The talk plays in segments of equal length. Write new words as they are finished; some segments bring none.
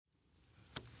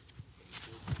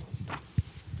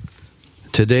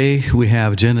Today we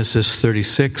have Genesis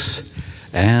 36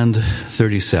 and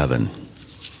 37.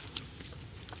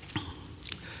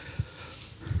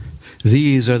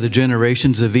 These are the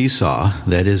generations of Esau,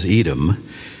 that is Edom.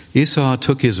 Esau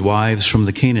took his wives from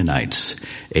the Canaanites,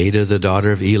 Adah the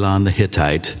daughter of Elon the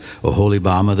Hittite,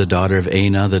 Oholibamah the daughter of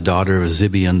Anah the daughter of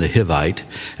Zibeon the Hivite,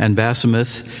 and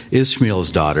Basemath,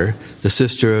 Ishmael's daughter, the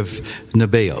sister of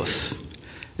Nebaioth.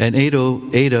 And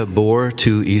Adah bore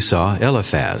to Esau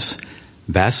Eliphaz.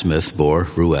 Basemath bore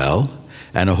Ruel,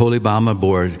 and Oholibamah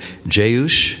bore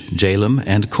Jeush, Jalem,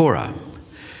 and Korah.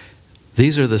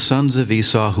 These are the sons of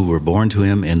Esau who were born to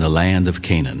him in the land of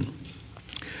Canaan.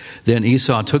 Then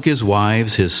Esau took his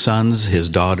wives, his sons, his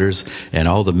daughters, and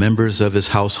all the members of his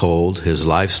household, his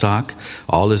livestock,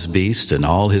 all his beasts, and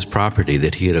all his property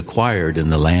that he had acquired in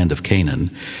the land of Canaan.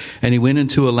 And he went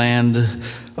into a land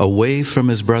away from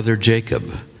his brother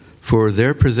Jacob, for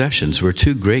their possessions were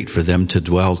too great for them to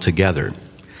dwell together.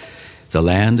 The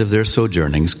land of their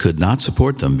sojournings could not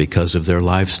support them because of their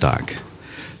livestock.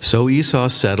 So Esau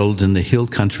settled in the hill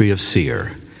country of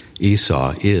Seir.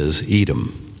 Esau is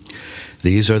Edom.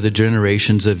 These are the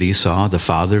generations of Esau, the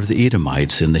father of the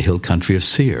Edomites, in the hill country of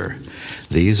Seir.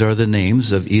 These are the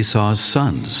names of Esau's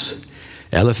sons: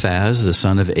 Eliphaz, the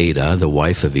son of Adah, the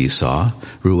wife of Esau;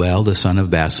 Ruel, the son of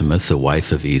Basemath, the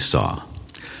wife of Esau.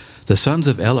 The sons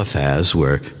of Eliphaz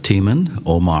were Teman,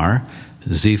 Omar,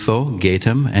 Zepho,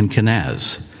 Gatam, and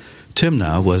Kenaz.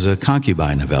 Timnah was a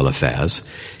concubine of Eliphaz,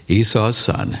 Esau's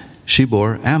son. She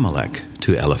bore Amalek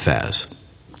to Eliphaz.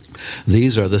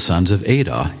 These are the sons of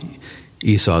Adah,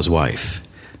 Esau's wife.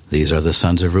 These are the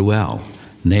sons of Ruel: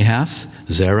 Nahath,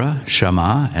 Zerah,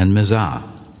 Shammah, and Mizah.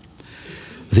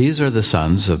 These are the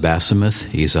sons of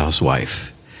Basemath, Esau's wife.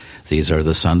 These are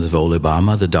the sons of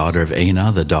Oholibamah, the daughter of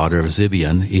Anah, the daughter of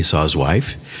Zibeon, Esau's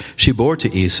wife. She bore to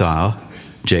Esau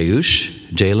Jeush,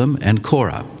 Jalem, and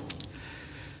Korah.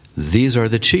 These are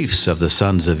the chiefs of the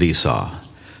sons of Esau.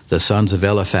 The sons of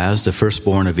Eliphaz, the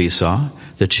firstborn of Esau,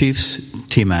 the chiefs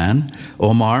Teman,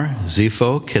 Omar,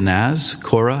 Zepho, Kenaz,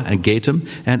 Korah, and Gatam,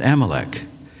 and Amalek.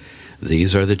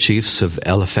 These are the chiefs of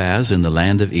Eliphaz in the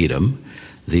land of Edom.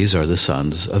 These are the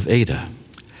sons of Adah.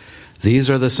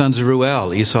 These are the sons of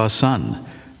Ruel, Esau's son,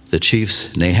 the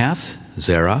chiefs Nahath,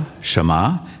 Zerah,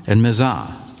 Shammah, and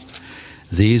Mizah.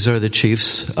 These are the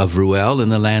chiefs of Ruel in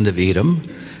the land of Edom.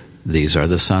 These are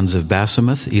the sons of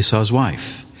Basemath, Esau's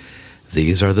wife.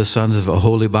 These are the sons of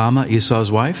Oholibamah,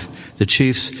 Esau's wife, the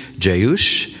chiefs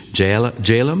Jeush,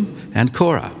 Jalem, and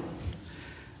Korah.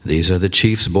 These are the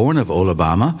chiefs born of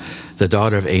Oholibamah, the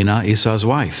daughter of Anah, Esau's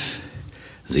wife.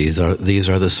 These are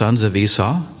the sons of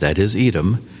Esau, that is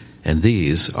Edom, and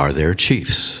these are their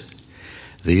chiefs.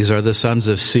 These are the sons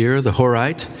of Seir the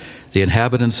Horite, the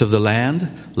inhabitants of the land: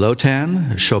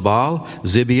 Lotan, Shobal,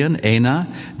 Zibeon, Anah,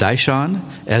 Dishon,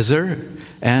 Ezer,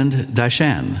 and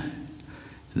Dishan.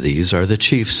 These are the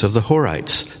chiefs of the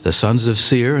Horites, the sons of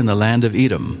Seir in the land of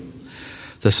Edom.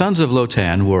 The sons of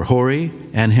Lotan were Hori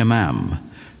and Himam,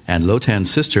 and Lotan's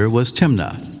sister was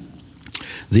Timnah.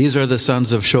 These are the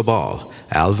sons of Shobal: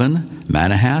 Alvan,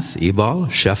 Manahath, Ebal,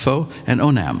 Shepho, and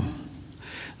Onam.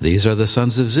 These are the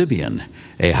sons of Zibeon: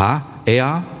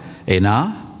 Ea,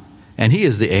 Anah, and he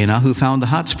is the Anah who found the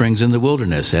hot springs in the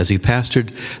wilderness as he pastured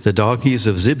the donkeys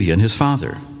of Zibeon his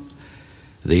father.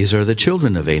 These are the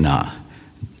children of Anah: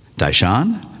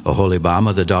 Dishan,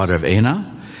 Oholibamah the daughter of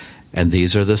Anah, and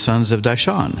these are the sons of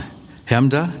Dishan: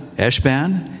 Hemdah,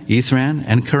 Eshban, Ithran,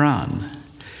 and Karan.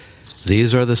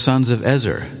 These are the sons of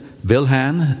Ezer: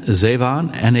 Bilhan,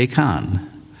 Zavan, and Achan.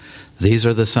 These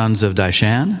are the sons of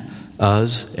Dishan,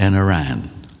 Uz, and Aran.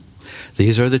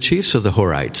 These are the chiefs of the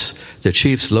Horites, the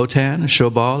chiefs Lotan,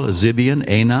 Shobal, Zibeon,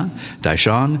 Anah,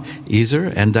 Dishan,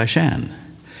 Ezer, and Dishan.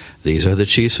 These are the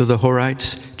chiefs of the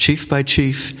Horites, chief by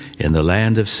chief, in the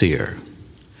land of Seir.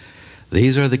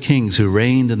 These are the kings who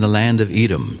reigned in the land of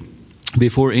Edom,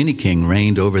 before any king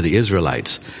reigned over the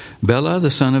Israelites. Bela, the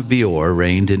son of Beor,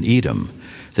 reigned in Edom,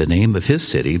 the name of his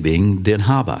city being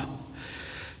Dinhabah.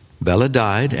 Bela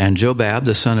died, and Jobab,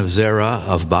 the son of Zerah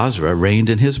of Basra, reigned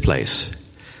in his place.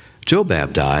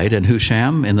 Jobab died, and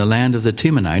Husham in the land of the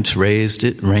Temanites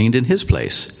reigned in his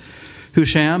place.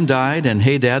 Husham died, and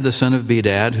Hadad, the son of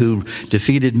Bedad, who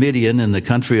defeated Midian in the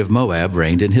country of Moab,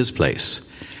 reigned in his place,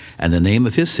 and the name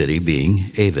of his city being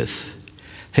Avith.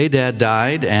 Hadad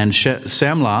died, and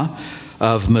Samlah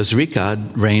of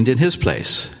Masrekah reigned in his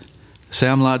place.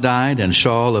 Samlah died, and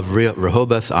Shaul of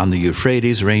Rehoboth on the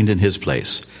Euphrates reigned in his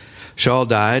place. Shaul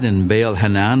died, and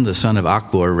Baal-Hanan, the son of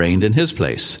Achbor, reigned in his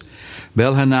place.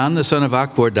 Baal-Hanan, the son of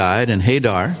Achbor, died, and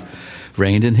Hadar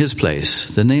reigned in his place,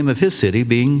 the name of his city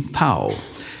being Pau.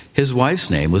 His wife's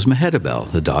name was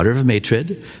Mehetabel, the daughter of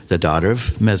Matred, the daughter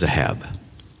of Mezahab.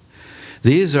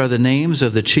 These are the names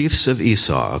of the chiefs of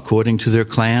Esau, according to their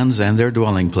clans and their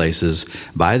dwelling places,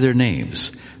 by their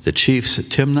names. The chiefs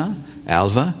Timnah,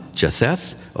 Alva,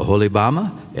 Jetheth,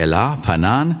 Oholibamah, Elah,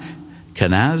 Panan,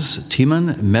 Kenaz,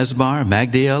 Timon, Mesbar,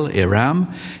 Magdiel,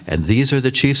 Aram, and these are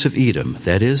the chiefs of Edom,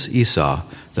 that is, Esau,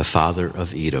 the father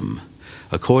of Edom,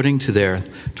 according to their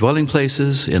dwelling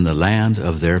places in the land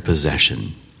of their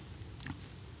possession.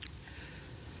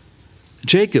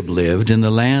 Jacob lived in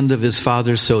the land of his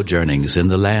father's sojournings, in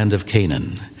the land of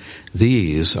Canaan.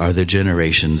 These are the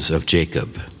generations of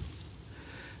Jacob.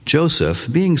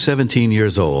 Joseph, being 17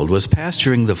 years old, was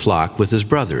pasturing the flock with his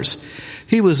brothers.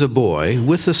 He was a boy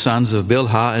with the sons of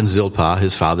Bilhah and Zilpah,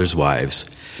 his father's wives.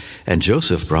 And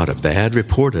Joseph brought a bad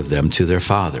report of them to their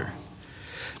father.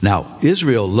 Now,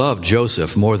 Israel loved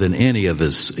Joseph more than any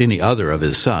other of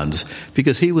his sons,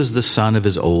 because he was the son of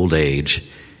his old age.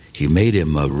 He made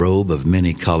him a robe of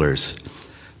many colors.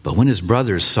 But when his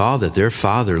brothers saw that their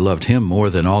father loved him more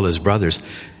than all his brothers,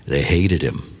 they hated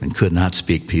him and could not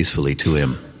speak peacefully to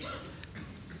him.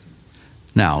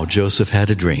 Now Joseph had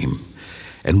a dream,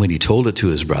 and when he told it to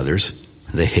his brothers,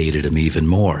 they hated him even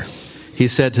more. He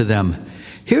said to them,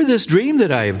 "Hear this dream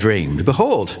that I have dreamed.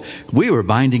 Behold, we were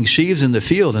binding sheaves in the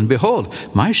field, and behold,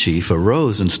 my sheaf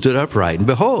arose and stood upright, and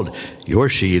behold, your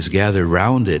sheaves gathered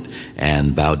round it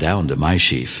and bowed down to my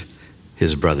sheaf."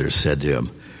 His brothers said to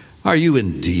him, "Are you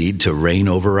indeed to reign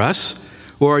over us?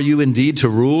 Or are you indeed to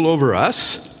rule over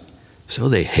us?" So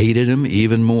they hated him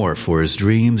even more for his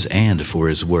dreams and for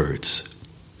his words.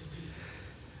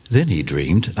 Then he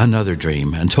dreamed another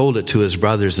dream and told it to his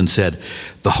brothers and said,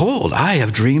 "Behold, I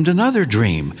have dreamed another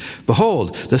dream.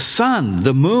 Behold, the sun,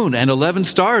 the moon, and 11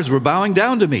 stars were bowing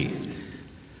down to me."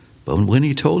 But when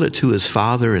he told it to his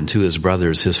father and to his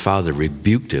brothers, his father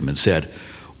rebuked him and said,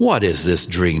 "What is this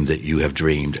dream that you have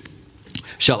dreamed?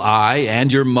 Shall I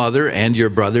and your mother and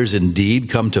your brothers indeed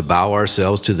come to bow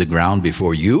ourselves to the ground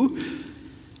before you?"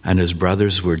 And his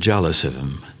brothers were jealous of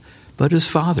him, but his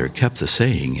father kept the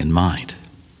saying in mind.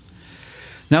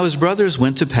 Now his brothers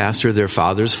went to pasture their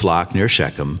father's flock near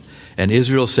Shechem, and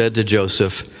Israel said to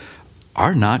Joseph,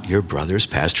 "Are not your brothers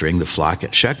pasturing the flock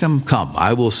at Shechem? Come,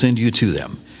 I will send you to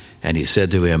them." And he said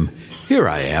to him, "Here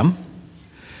I am."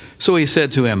 So he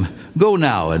said to him, "Go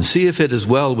now and see if it is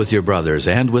well with your brothers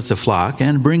and with the flock,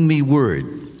 and bring me word."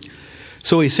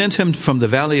 So he sent him from the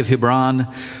valley of Hebron,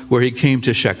 where he came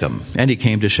to Shechem, and he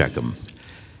came to Shechem.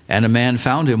 And a man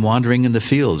found him wandering in the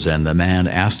fields, and the man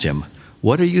asked him,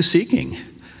 "What are you seeking?"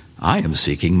 "I am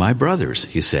seeking my brothers,"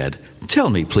 he said.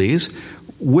 "Tell me, please,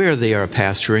 where they are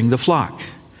pasturing the flock."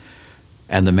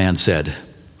 And the man said,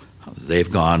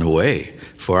 "They've gone away,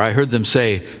 for I heard them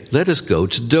say, 'Let us go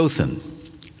to Dothan.'"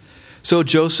 So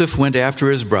Joseph went after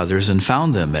his brothers and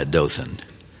found them at Dothan.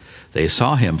 They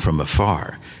saw him from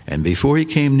afar, and before he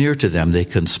came near to them, they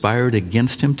conspired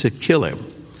against him to kill him.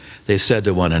 They said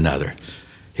to one another,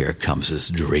 "Here comes this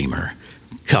dreamer.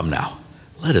 Come now,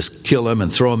 let us kill him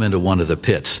and throw him into one of the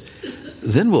pits.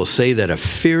 Then we'll say that a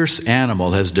fierce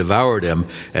animal has devoured him,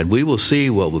 and we will see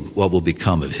what will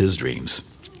become of his dreams."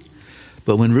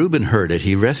 But when Reuben heard it,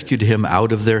 he rescued him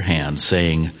out of their hands,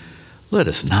 saying, "Let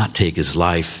us not take his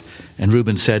life." And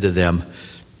Reuben said to them,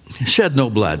 "Shed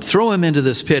no blood. Throw him into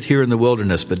this pit here in the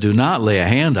wilderness, but do not lay a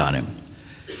hand on him,"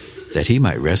 that he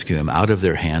might rescue him out of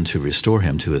their hand to restore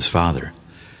him to his father.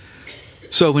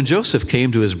 So when Joseph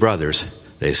came to his brothers,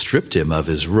 they stripped him of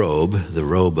his robe, the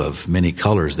robe of many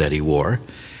colors that he wore,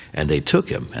 and they took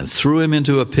him and threw him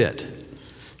into a pit.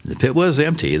 The pit was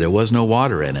empty, there was no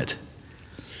water in it.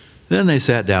 Then they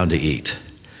sat down to eat.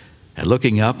 And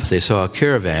looking up, they saw a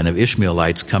caravan of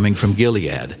Ishmaelites coming from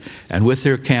Gilead, and with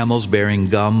their camels bearing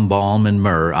gum, balm, and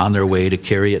myrrh on their way to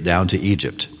carry it down to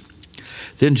Egypt.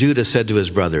 Then Judah said to his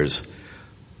brothers,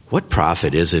 "What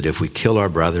profit is it if we kill our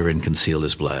brother and conceal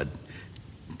his blood?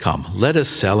 Come, let us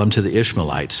sell him to the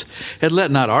Ishmaelites, and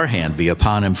let not our hand be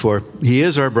upon him, for he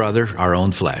is our brother, our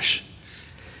own flesh."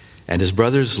 And his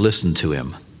brothers listened to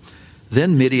him.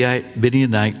 Then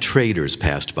Midianite traders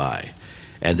passed by,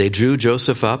 and they drew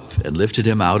Joseph up and lifted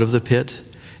him out of the pit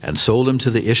and sold him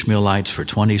to the Ishmaelites for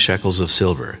 20 shekels of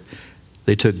silver.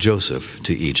 They took Joseph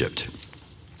to Egypt.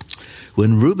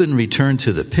 When Reuben returned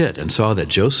to the pit and saw that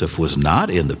Joseph was not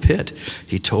in the pit,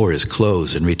 he tore his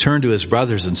clothes and returned to his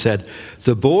brothers and said,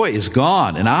 "The boy is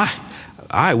gone, and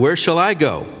I, where shall I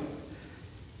go?"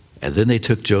 And then they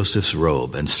took Joseph's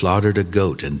robe and slaughtered a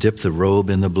goat and dipped the robe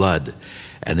in the blood.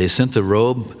 And they sent the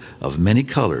robe of many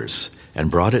colors and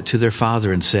brought it to their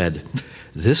father and said,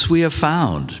 "This we have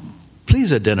found.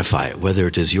 Please identify it, whether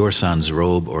it is your son's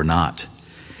robe or not."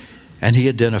 And he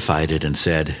identified it and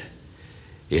said,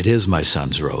 "It is my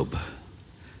son's robe.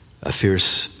 A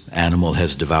fierce animal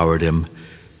has devoured him.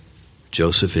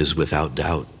 Joseph is without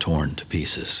doubt torn to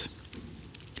pieces."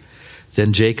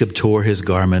 Then Jacob tore his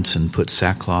garments and put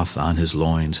sackcloth on his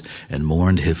loins and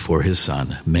mourned for his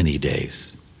son many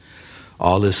days.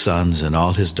 All his sons and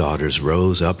all his daughters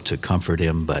rose up to comfort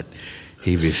him, but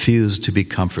he refused to be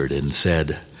comforted and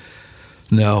said,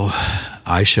 "No,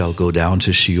 I shall go down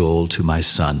to Sheol to my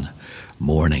son,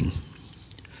 mourning."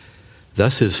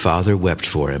 Thus his father wept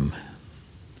for him.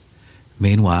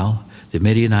 Meanwhile, the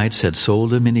Midianites had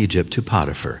sold him in Egypt to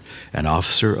Potiphar, an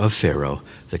officer of Pharaoh,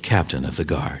 the captain of the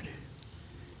guard.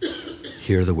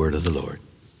 Hear the word of the Lord.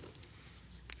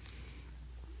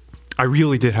 I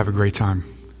really did have a great time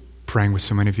praying with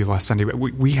so many of you last Sunday.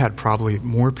 We had probably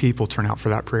more people turn out for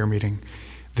that prayer meeting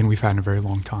than we've had in a very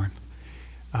long time.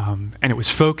 And it was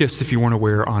focused, if you weren't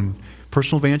aware, on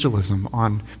personal evangelism,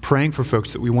 on praying for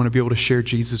folks that we want to be able to share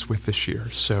Jesus with this year.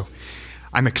 So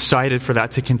I'm excited for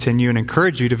that to continue and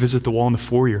encourage you to visit the wall in the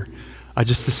foyer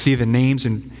just to see the names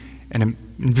and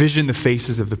envision the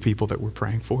faces of the people that we're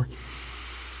praying for.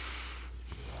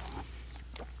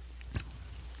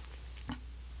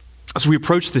 As we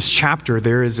approach this chapter,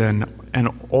 there is an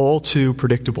all too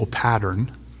predictable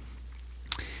pattern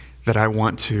that I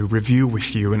want to review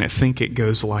with you, and I think it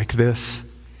goes like this.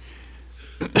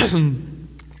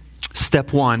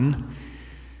 Step 1,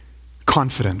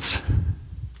 confidence.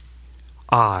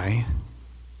 I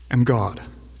am God.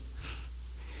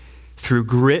 Through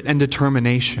grit and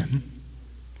determination,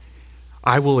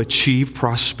 I will achieve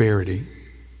prosperity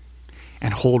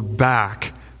and hold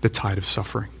back the tide of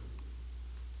suffering.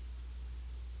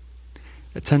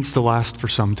 It tends to last for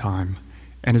some time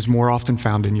and is more often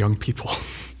found in young people.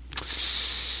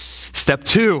 Step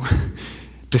 2,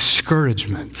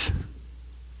 discouragement.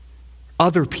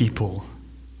 Other people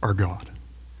are God.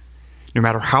 No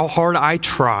matter how hard I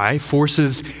try,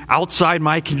 forces outside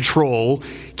my control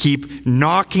keep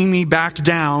knocking me back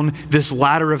down this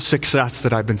ladder of success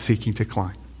that I've been seeking to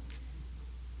climb.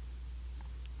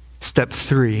 Step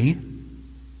 3,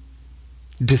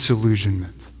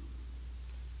 disillusionment.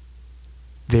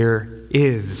 There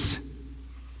is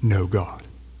no God.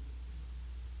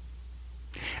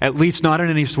 At least not in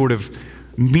any sort of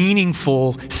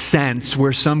meaningful sense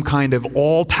where some kind of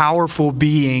all-powerful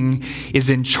being is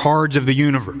in charge of the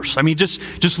universe. I mean,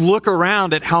 just look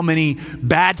around at how many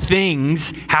bad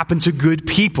things happen to good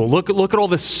people. Look at all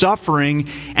the suffering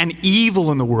and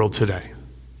evil in the world today.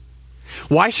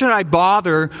 Why should I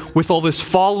bother with all this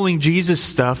following Jesus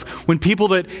stuff when people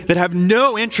that have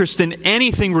no interest in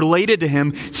anything related to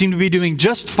him seem to be doing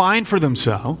just fine for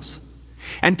themselves?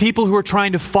 And people who are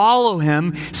trying to follow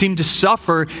him seem to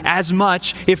suffer as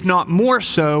much, if not more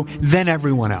so, than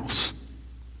everyone else.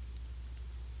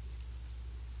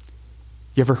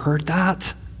 You ever heard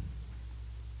that?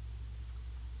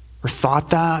 Or thought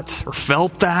that? Or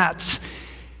felt that?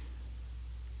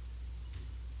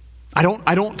 I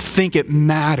don't think it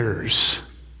matters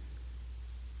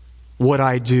what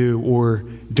I do or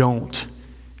don't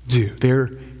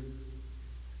do.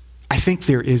 I think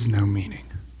there is no meaning.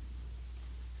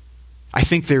 I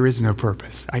think there is no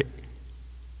purpose.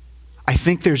 I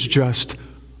think there's just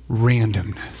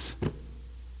randomness.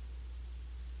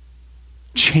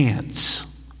 Chance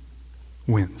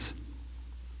wins.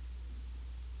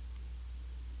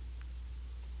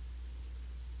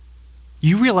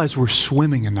 You realize we're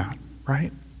swimming in that,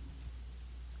 right?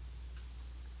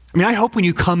 I mean, I hope when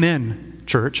you come in,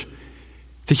 church,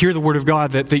 to hear the word of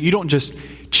God, that you don't just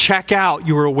check out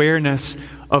your awareness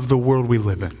of the world we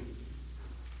live in.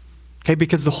 Okay,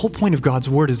 because the whole point of God's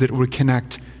word is that it would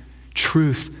connect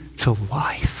truth to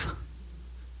life,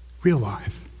 real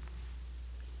life.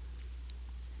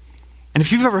 And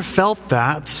if you've ever felt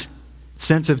that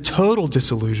sense of total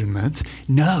disillusionment,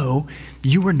 no,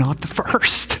 you are not the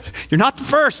first. You're not the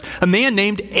first. A man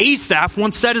named Asaph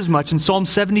once said as much in Psalm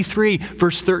 73,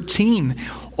 verse 13.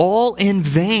 All in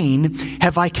vain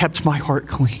have I kept my heart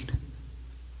clean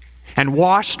and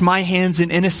washed my hands in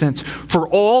innocence. For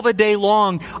all the day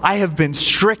long I have been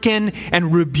stricken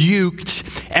and rebuked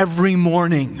every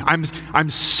morning. I'm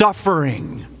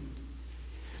suffering.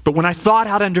 But when I thought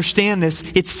how to understand this,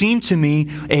 it seemed to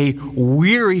me a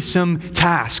wearisome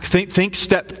task. Think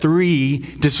step 3,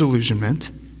 disillusionment.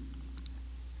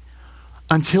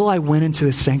 Until I went into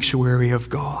the sanctuary of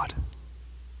God.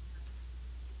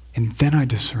 And then I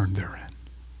discerned therein.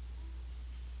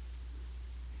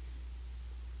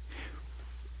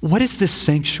 What is this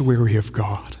sanctuary of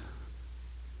God?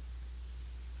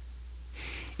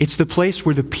 It's the place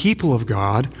where the people of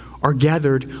God are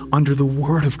gathered under the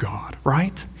word of God,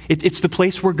 right? It's the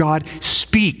place where God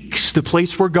speaks, the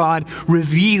place where God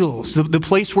reveals, the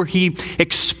place where he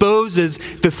exposes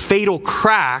the fatal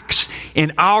cracks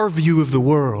in our view of the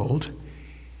world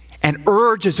and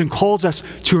urges and calls us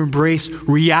to embrace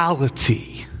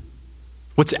reality,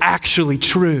 what's actually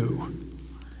true.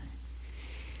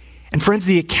 And friends,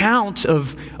 the account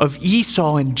of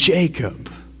Esau and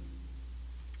Jacob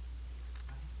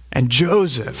and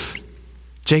Joseph,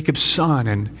 Jacob's son,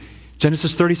 and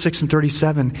Genesis 36 and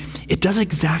 37, it does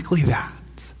exactly that.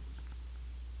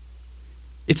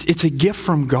 It's a gift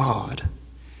from God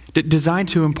designed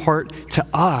to impart to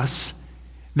us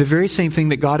the very same thing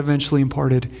that God eventually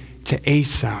imparted to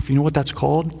Asaph. You know what that's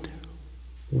called?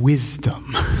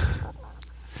 Wisdom.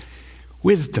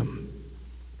 Wisdom.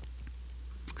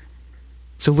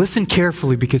 So listen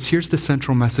carefully, because here's the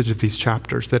central message of these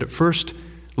chapters that at first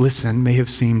listen may have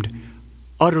seemed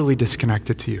utterly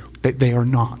disconnected to you. They are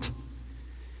not.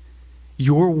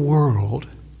 Your world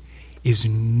is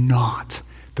not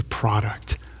the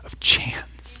product of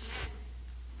chance.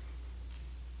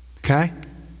 Okay?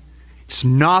 It's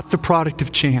not the product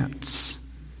of chance.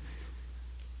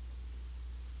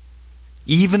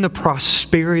 Even the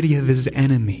prosperity of his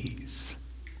enemies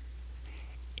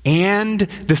and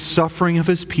the suffering of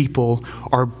his people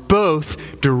are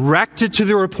both directed to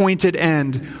their appointed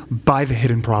end by the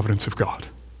hidden providence of God.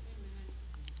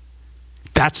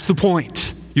 That's the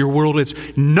point. Your world is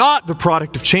not the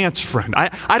product of chance, friend.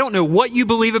 I don't know what you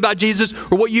believe about Jesus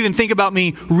or what you even think about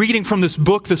me reading from this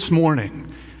book this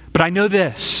morning, but I know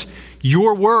this: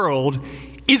 your world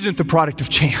isn't the product of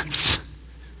chance.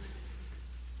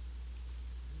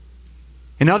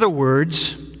 In other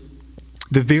words,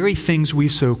 the very things we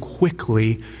so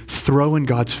quickly throw in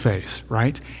God's face,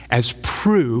 right, as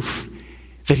proof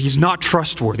that he's not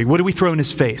trustworthy. What do we throw in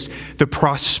his face? The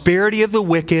prosperity of the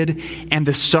wicked and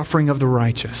the suffering of the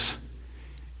righteous.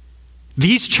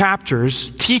 These chapters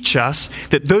teach us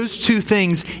that those two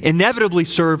things inevitably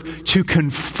serve to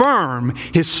confirm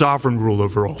his sovereign rule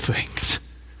over all things.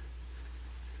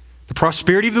 The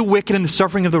prosperity of the wicked and the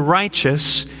suffering of the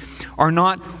righteous are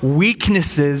not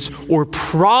weaknesses or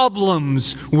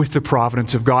problems with the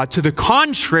providence of God. To the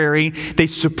contrary, they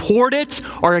support it,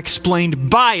 are explained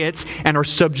by it, and are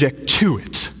subject to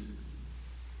it.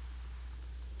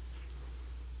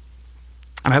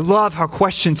 And I love how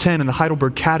question 10 in the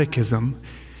Heidelberg Catechism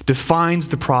defines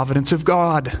the providence of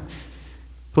God.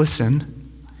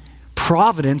 Listen,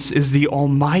 providence is the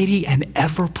almighty and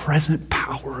ever-present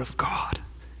power of God,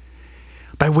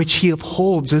 by which he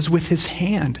upholds as with his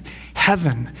hand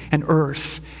heaven and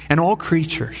earth and all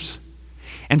creatures,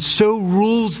 and so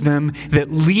rules them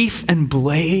that leaf and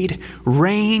blade,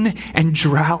 rain and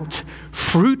drought,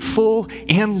 fruitful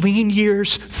and lean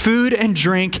years, food and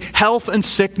drink, health and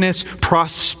sickness,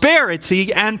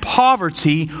 prosperity and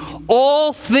poverty,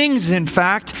 all things, in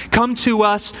fact, come to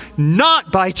us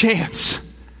not by chance,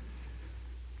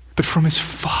 but from his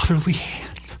fatherly hand.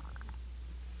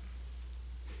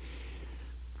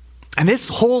 And this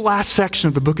whole last section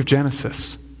of the book of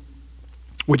Genesis,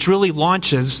 which really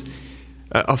launches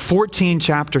a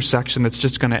 14-chapter section that's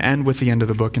just going to end with the end of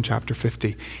the book in chapter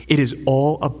 50, it is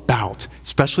all about,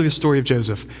 especially the story of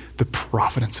Joseph, the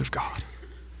providence of God.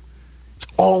 It's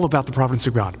all about the providence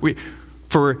of God.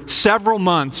 For several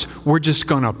months, we're just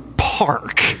going to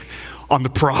park on the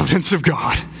providence of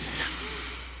God.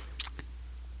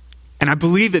 And I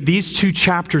believe that these two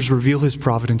chapters reveal his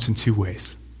providence in two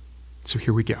ways. So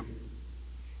here we go.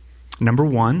 Number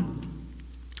one,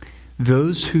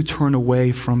 those who turn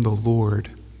away from the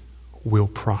Lord will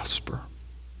prosper.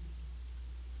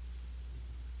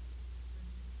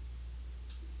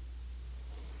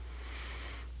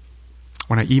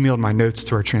 When I emailed my notes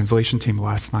to our translation team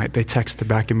last night, they texted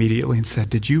back immediately and said,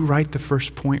 "Did you write the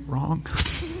first point wrong?" I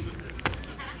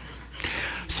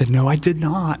said, "No, I did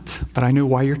not, but I know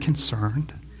why you're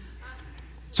concerned."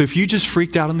 So if you just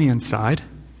freaked out on the inside,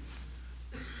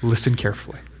 listen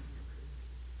carefully.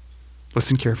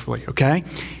 Listen carefully, okay?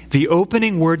 The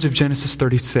opening words of Genesis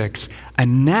 36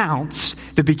 announce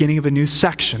the beginning of a new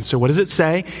section. So what does it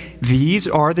say? These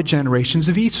are the generations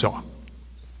of Esau.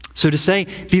 So to say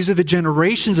these are the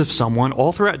generations of someone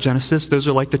all throughout Genesis, those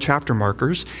are like the chapter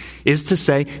markers, is to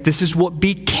say this is what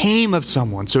became of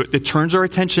someone. So it turns our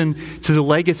attention to the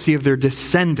legacy of their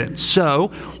descendants.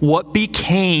 So what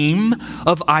became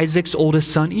of Isaac's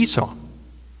oldest son Esau?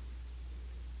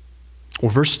 Well,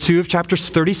 verse 2 of chapter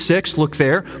 36, look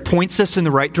there, points us in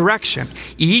the right direction.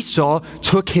 Esau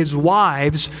took his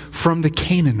wives from the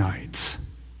Canaanites.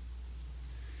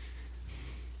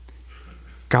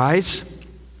 Guys,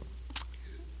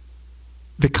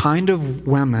 the kind of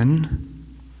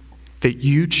women that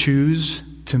you choose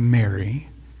to marry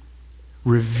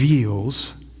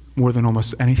reveals, more than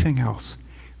almost anything else,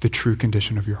 the true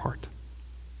condition of your heart.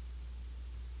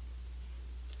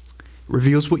 It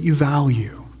reveals what you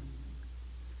value,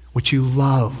 what you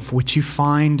love, what you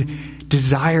find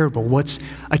desirable, what's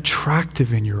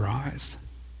attractive in your eyes.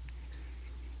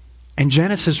 And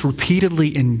Genesis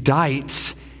repeatedly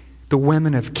indicts the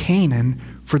women of Canaan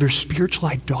for their spiritual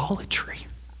idolatry.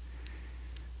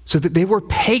 So that they were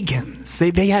pagans.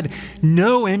 They had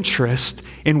no interest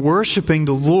in worshiping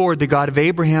the Lord, the God of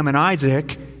Abraham and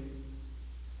Isaac,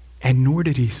 and nor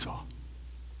did Esau,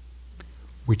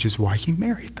 which is why he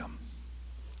married them.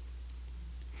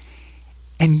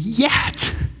 And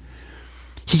yet,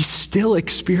 he still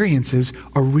experiences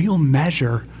a real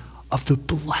measure of the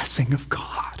blessing of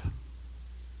God.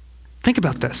 Think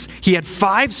about this. He had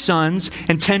 5 sons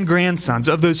and 10 grandsons.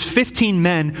 Of those 15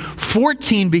 men,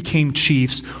 14 became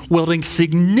chiefs, wielding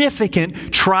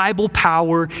significant tribal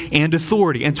power and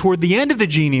authority. And toward the end of the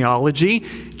genealogy,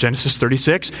 Genesis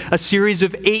 36, a series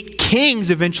of 8 kings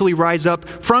eventually rise up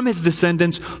from his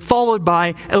descendants, followed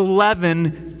by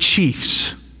 11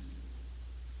 chiefs.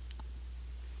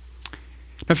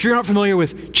 Now, if you're not familiar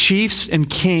with chiefs and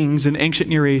kings in the ancient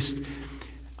Near East,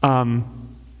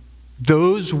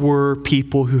 those were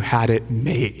people who had it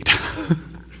made.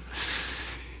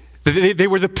 They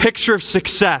were the picture of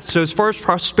success. So as far as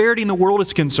prosperity in the world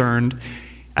is concerned,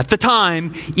 at the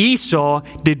time, Esau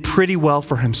did pretty well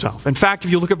for himself. In fact,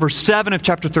 if you look at verse 7 of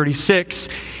chapter 36,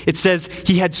 it says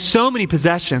he had so many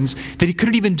possessions that he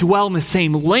couldn't even dwell in the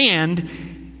same land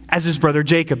as his brother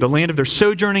Jacob. The land of their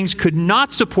sojournings could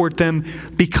not support them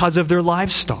because of their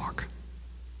livestock.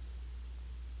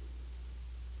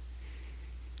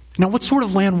 Now, what sort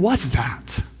of land was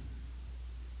that?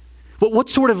 What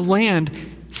sort of land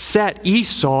set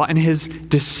Esau and his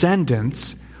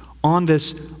descendants on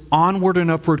this onward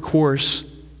and upward course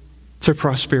to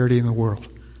prosperity in the world?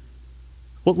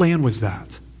 What land was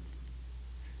that?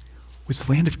 It was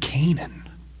the land of Canaan,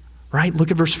 right? Look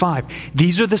at verse 5.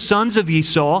 These are the sons of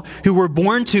Esau who were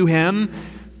born to him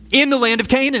in the land of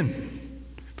Canaan.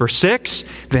 Verse 6,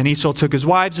 then Esau took his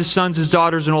wives, his sons, his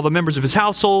daughters, and all the members of his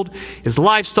household, his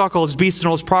livestock, all his beasts, and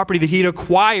all his property that he had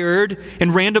acquired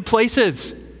in random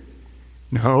places.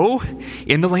 No,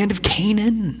 in the land of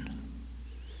Canaan.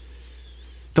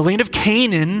 The land of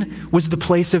Canaan was the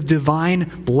place of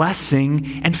divine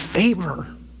blessing and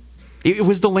favor. It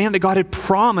was the land that God had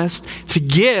promised to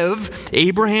give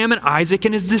Abraham and Isaac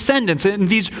and his descendants. And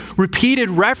these repeated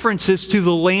references to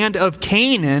the land of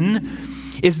Canaan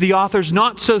is the author's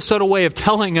not so subtle way of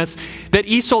telling us that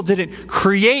Esau didn't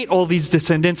create all these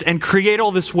descendants and create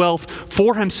all this wealth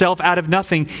for himself out of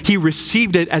nothing. He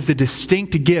received it as a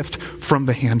distinct gift from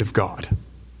the hand of God.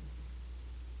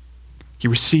 He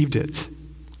received it.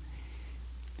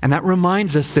 And that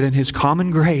reminds us that in his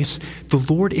common grace, the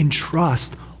Lord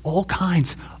entrusts all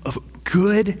kinds of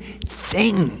good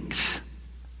things.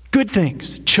 Good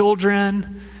things.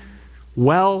 Children,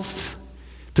 wealth,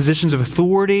 positions of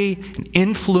authority and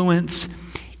influence,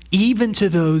 even to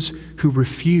those who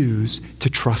refuse to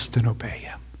trust and obey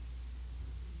him.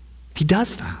 He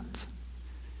does that.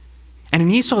 And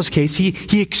in Esau's case,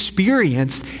 he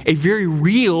experienced a very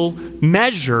real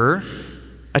measure,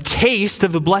 a taste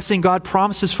of the blessing God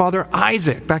promised his father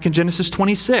Isaac back in Genesis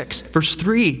 26, verse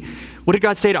 3. What did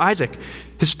God say to Isaac,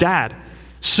 his dad?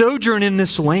 Sojourn in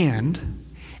this land,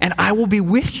 and I will be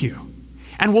with you.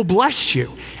 And will bless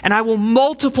you. And I will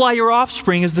multiply your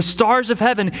offspring as the stars of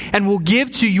heaven, and will give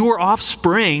to your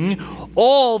offspring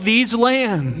all these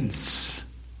lands.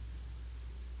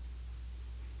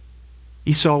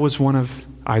 Esau was one of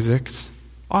Isaac's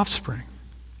offspring.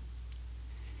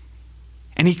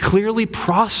 And he clearly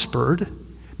prospered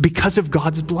because of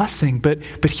God's blessing. But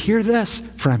hear this,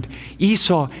 friend.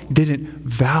 Esau didn't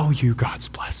value God's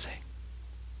blessing.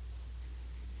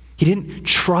 He didn't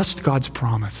trust God's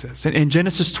promises. In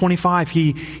Genesis 25,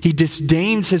 he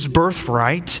disdains his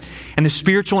birthright and the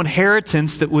spiritual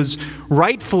inheritance that was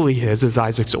rightfully his as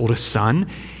Isaac's oldest son.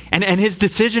 And his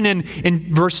decision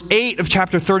in verse 8 of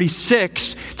chapter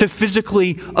 36 to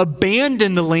physically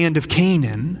abandon the land of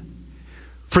Canaan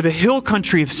for the hill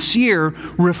country of Seir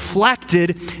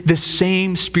reflected the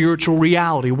same spiritual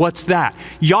reality. What's that?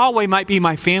 Yahweh might be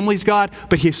my family's God,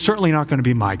 but he's certainly not going to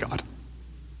be my God.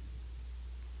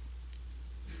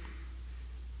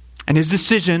 And his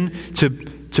decision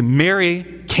to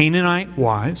marry Canaanite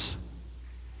wives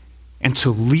and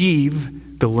to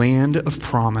leave the land of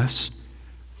promise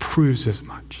proves as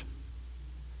much.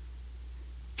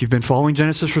 If you've been following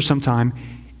Genesis for some time,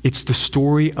 it's the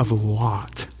story of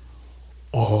Lot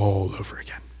all over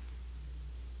again.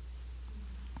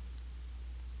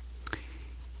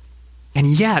 And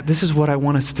yet, this is what I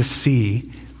want us to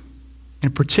see in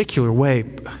a particular way.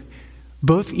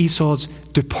 Both Esau's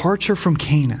departure from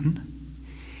Canaan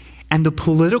and the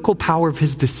political power of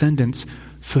his descendants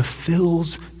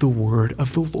fulfills the word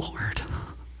of the Lord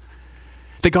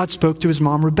that God spoke to his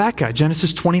mom Rebekah,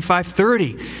 Genesis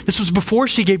 25:30. This was before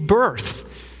she gave birth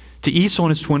to Esau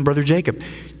and his twin brother Jacob.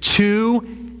 2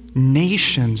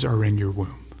 nations are in your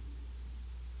womb.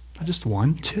 Not just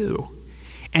one, 2.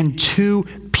 And 2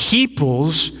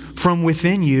 peoples from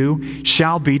within you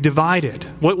shall be divided.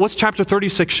 What's chapter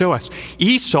 36 show us?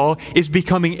 Esau is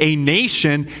becoming a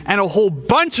nation and a whole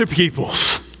bunch of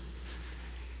peoples.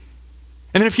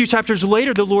 And then a few chapters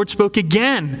later, the Lord spoke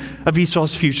again of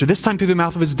Esau's future, this time through the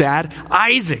mouth of his dad,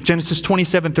 Isaac. Genesis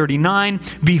 27:39,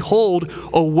 behold,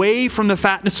 away from the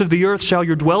fatness of the earth shall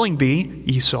your dwelling be,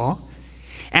 Esau,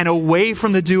 and away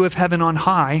from the dew of heaven on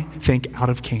high, think out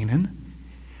of Canaan,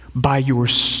 by your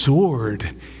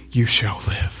sword you shall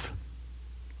live.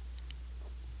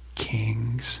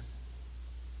 Kings,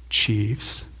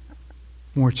 chiefs,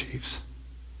 more chiefs.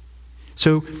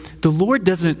 So the Lord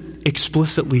doesn't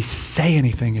explicitly say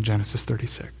anything in Genesis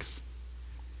 36.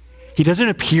 He doesn't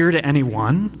appear to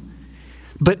anyone,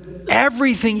 but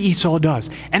everything Esau does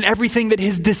and everything that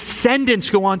his descendants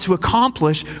go on to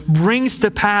accomplish brings to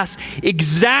pass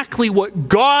exactly what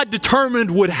God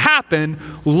determined would happen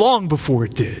long before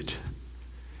it did.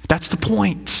 That's the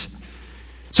point.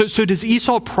 So does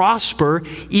Esau prosper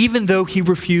even though he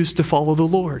refused to follow the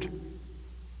Lord?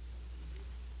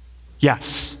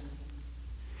 Yes.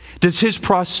 Does his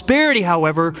prosperity,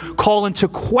 however, call into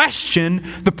question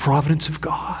the providence of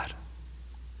God?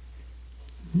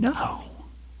 No.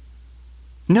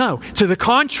 No. To the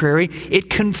contrary, it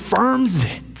confirms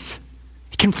it.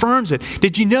 It confirms it.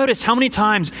 Did you notice how many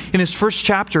times in this first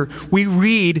chapter we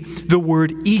read the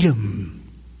word Edom?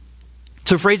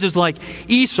 So phrases like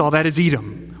Esau, that is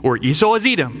Edom, or Esau is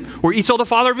Edom, or Esau the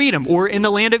father of Edom, or in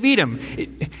the land of Edom.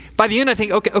 By the end I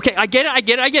think, okay, I get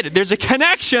it. There's a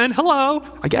connection, hello,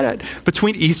 I get it,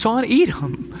 between Esau and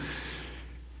Edom.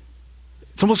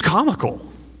 It's almost comical.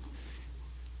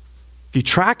 If you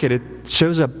track it, it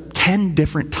shows up 10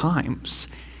 different times.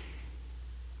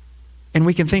 And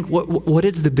we can think, what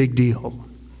is the big deal?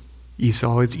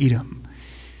 Esau is Edom.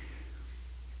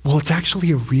 Well, it's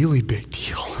actually a really big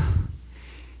deal.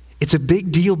 It's a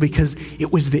big deal because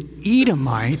it was the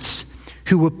Edomites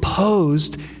who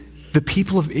opposed the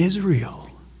people of Israel,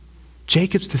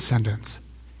 Jacob's descendants,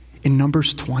 in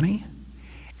Numbers 20,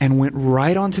 and went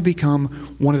right on to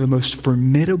become one of the most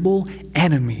formidable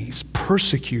enemies,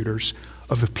 persecutors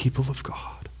of the people of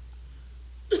God.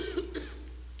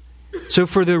 So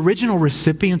for the original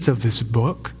recipients of this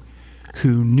book,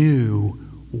 who knew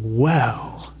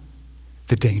well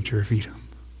the danger of Edom,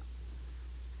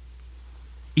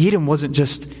 Edom wasn't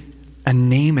just a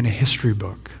name in a history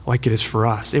book like it is for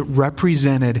us. It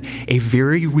represented a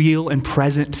very real and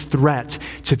present threat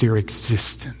to their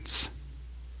existence.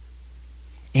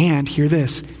 And hear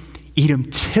this,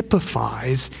 Edom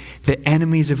typifies the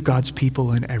enemies of God's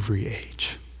people in every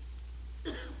age.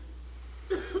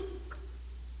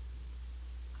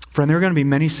 Friend, there are going to be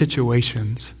many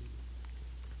situations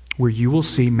where you will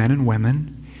see men and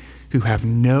women who have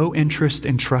no interest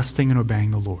in trusting and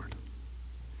obeying the Lord,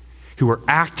 who are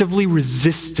actively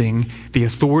resisting the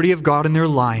authority of God in their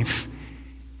life,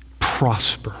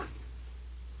 prosper.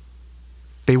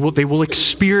 They will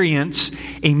experience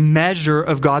a measure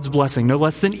of God's blessing, no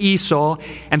less than Esau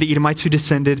and the Edomites who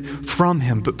descended from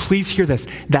him. But please hear this.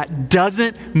 That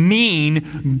doesn't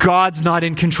mean God's not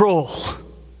in control.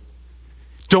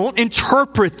 Don't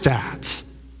interpret that.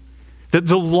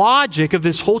 The logic of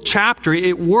this whole chapter,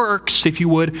 it works, if you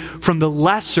would, from the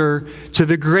lesser to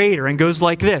the greater, and goes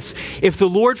like this. If the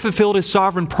Lord fulfilled his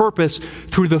sovereign purpose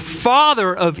through the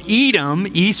father of Edom,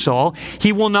 Esau,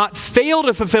 he will not fail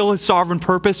to fulfill his sovereign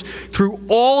purpose through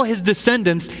all his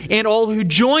descendants and all who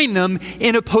join them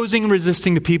in opposing and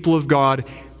resisting the people of God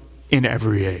in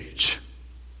every age.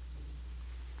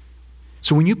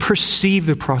 So when you perceive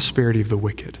the prosperity of the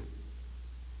wicked,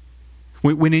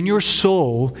 when in your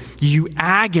soul you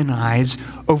agonize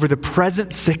over the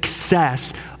present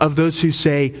success of those who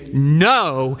say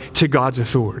no to God's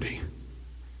authority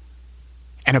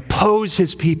and oppose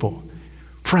his people,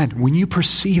 friend, when you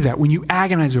perceive that, when you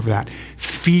agonize over that,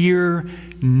 fear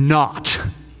not.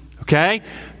 Okay?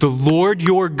 The Lord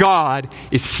your God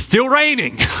is still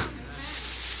reigning.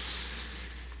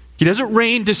 He doesn't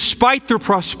reign despite their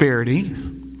prosperity.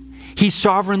 He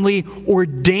sovereignly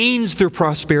ordains their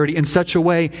prosperity in such a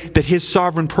way that his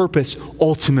sovereign purpose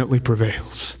ultimately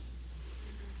prevails.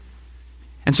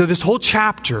 And so this whole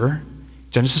chapter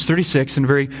Genesis 36, in a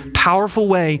very powerful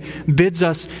way, bids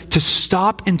us to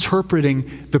stop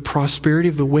interpreting the prosperity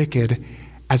of the wicked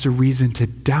as a reason to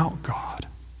doubt God,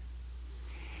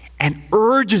 and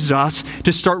urges us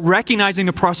to start recognizing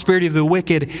the prosperity of the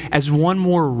wicked as one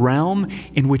more realm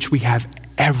in which we have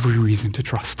every reason to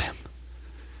trust him.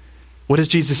 What does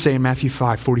Jesus say in Matthew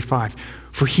 5:45?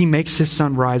 For he makes his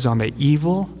sun rise on the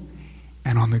evil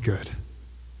and on the good,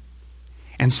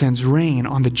 and sends rain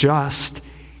on the just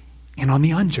and on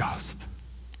the unjust.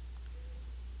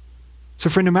 So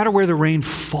friend, no matter where the rain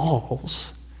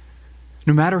falls,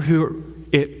 no matter who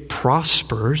it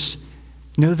prospers,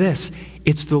 know this: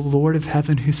 it's the Lord of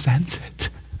heaven who sends it.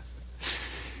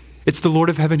 It's the Lord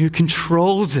of heaven who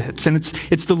controls it. And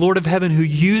it's the Lord of heaven who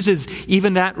uses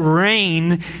even that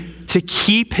rain to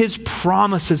keep his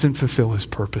promises and fulfill his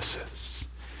purposes.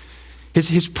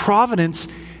 His providence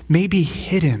may be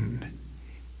hidden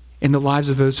in the lives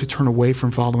of those who turn away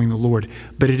from following the Lord,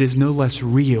 but it is no less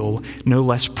real, no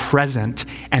less present,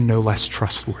 and no less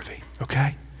trustworthy.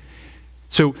 Okay?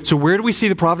 So where do we see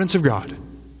the providence of God?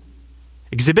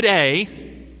 Exhibit A,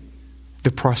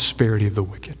 the prosperity of the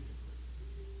wicked.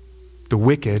 The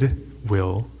wicked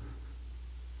will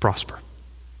prosper.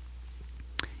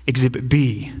 Exhibit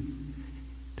B,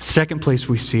 the second place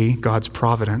we see God's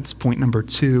providence, point number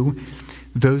 2,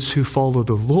 those who follow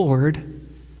the Lord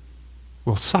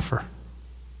will suffer.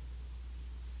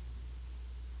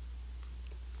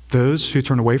 Those who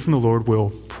turn away from the Lord will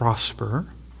prosper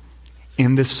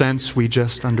in the sense we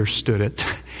just understood it.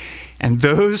 And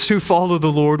those who follow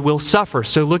the Lord will suffer.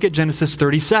 So look at Genesis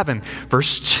 37,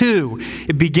 verse 2.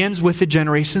 It begins with the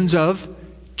generations of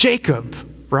Jacob,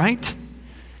 right?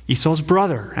 Esau's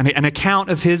brother, and an account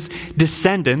of his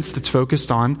descendants that's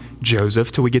focused on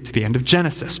Joseph till we get to the end of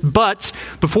Genesis. But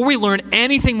before we learn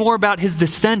anything more about his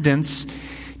descendants,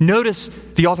 notice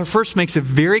the author first makes a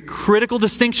very critical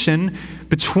distinction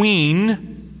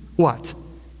between what?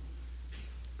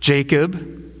 Jacob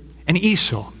and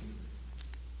Esau.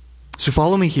 So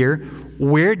follow me here.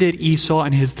 Where did Esau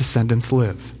and his descendants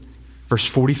live? Verse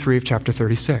 43 of chapter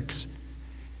 36.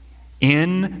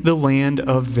 In the land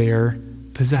of their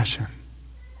possession,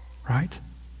 right?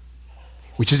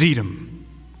 Which is Edom.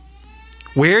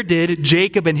 Where did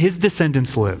Jacob and his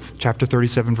descendants live? Chapter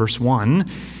 37, verse 1.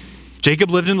 Jacob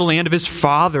lived in the land of his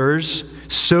father's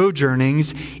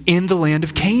sojournings in the land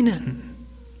of Canaan.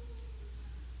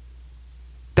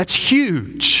 That's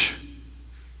huge.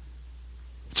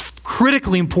 It's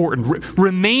critically important.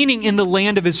 Remaining in the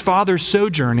land of his father's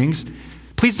sojournings.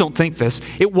 Please don't think this.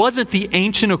 It wasn't the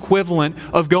ancient equivalent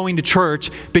of going to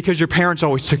church because your parents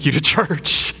always took you to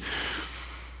church.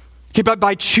 Okay, but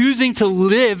by choosing to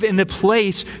live in the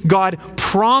place God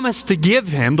promised to give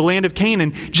him, the land of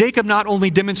Canaan, Jacob not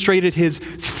only demonstrated his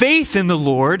faith in the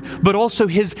Lord, but also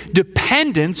his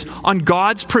dependence on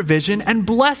God's provision and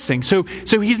blessing. So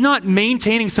he's not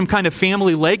maintaining some kind of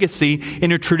family legacy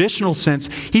in a traditional sense.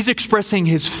 He's expressing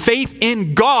his faith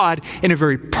in God in a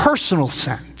very personal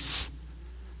sense.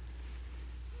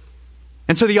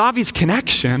 And so the obvious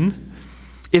connection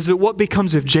is that what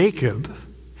becomes of Jacob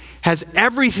has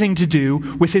everything to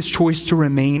do with his choice to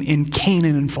remain in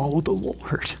Canaan and follow the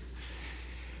Lord.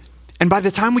 And by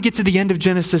the time we get to the end of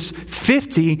Genesis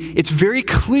 50, it's very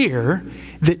clear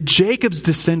that Jacob's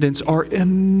descendants are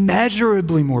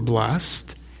immeasurably more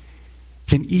blessed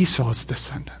than Esau's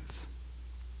descendants.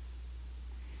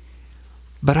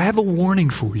 But I have a warning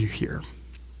for you here.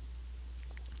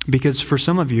 Because for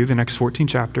some of you, the next 14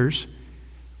 chapters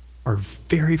are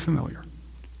very familiar.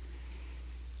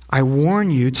 I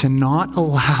warn you to not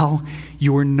allow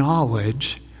your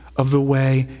knowledge of the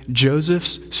way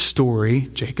Joseph's story,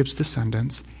 Jacob's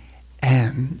descendants,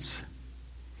 ends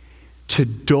to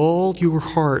dull your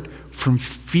heart from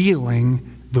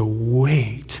feeling the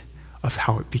weight of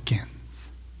how it begins.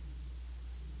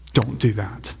 Don't do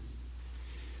that.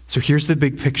 So here's the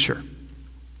big picture.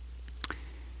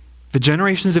 The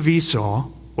generations of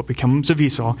Esau, what becomes of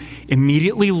Esau,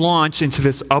 immediately launch into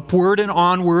this upward and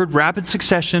onward rapid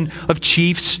succession of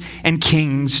chiefs and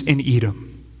kings in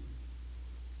Edom.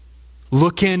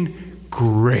 Looking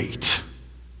great.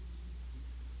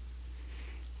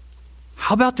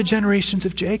 How about the generations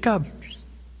of Jacob?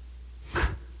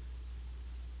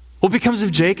 What becomes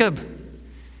of Jacob?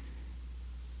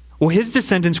 Well, his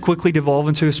descendants quickly devolve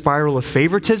into a spiral of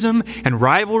favoritism and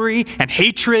rivalry and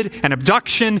hatred and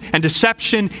abduction and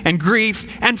deception and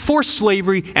grief and forced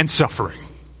slavery and suffering.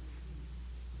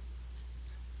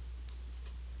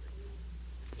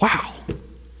 Wow.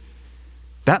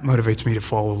 That motivates me to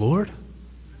follow the Lord.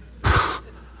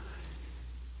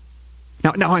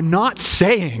 Now I'm not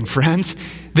saying, friends,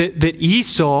 that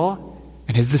Esau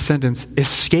and his descendants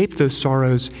escape those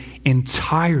sorrows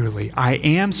entirely. I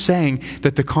am saying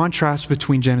that the contrast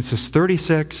between Genesis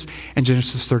 36 and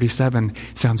Genesis 37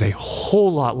 sounds a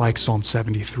whole lot like Psalm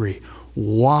 73.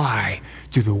 Why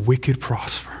do the wicked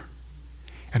prosper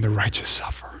and the righteous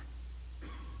suffer?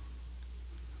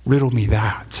 Riddle me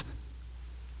that.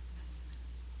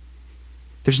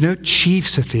 There's no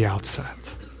chiefs at the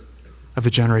outset of the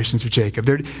generations of Jacob.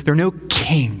 There are no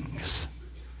kings.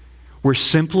 We're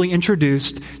simply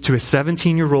introduced to a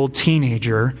 17-year-old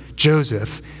teenager,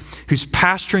 Joseph, who's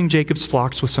pasturing Jacob's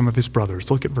flocks with some of his brothers.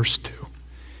 Look at verse 2.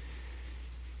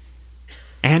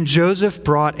 And Joseph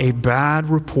brought a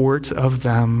bad report of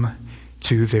them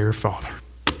to their father.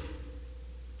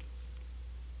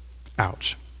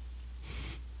 Ouch.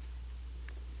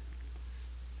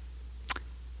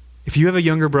 If you have a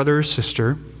younger brother or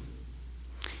sister,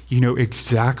 you know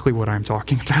exactly what I'm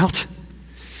talking about.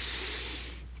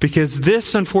 Because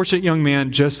this unfortunate young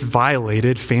man just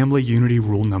violated family unity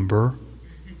rule number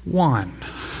 1.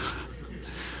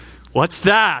 What's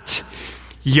that?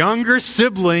 Younger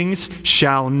siblings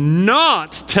shall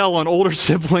not tell on older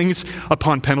siblings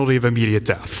upon penalty of immediate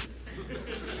death.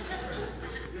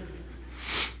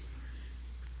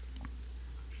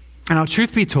 And now,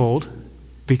 truth be told,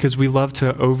 because we love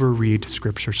to overread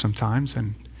Scripture sometimes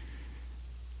and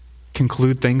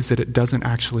conclude things that it doesn't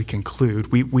actually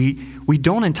conclude, we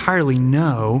don't entirely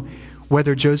know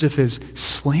whether Joseph is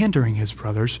slandering his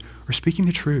brothers or speaking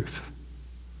the truth.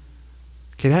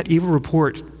 Okay, that evil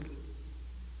report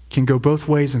can go both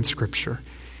ways in Scripture.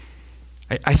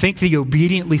 I think the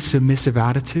obediently submissive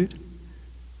attitude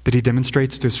that he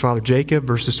demonstrates to his father Jacob,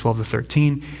 verses 12 to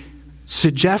 13,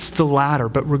 suggests the latter.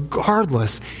 But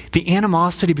regardless, the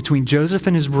animosity between Joseph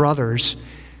and his brothers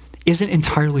isn't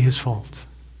entirely his fault.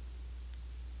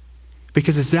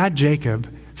 Because his dad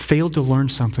Jacob failed to learn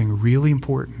something really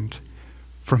important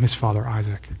from his father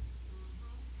Isaac. And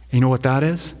you know what that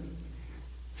is?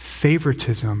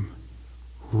 Favoritism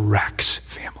wrecks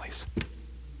families.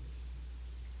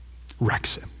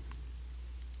 Wrecks it.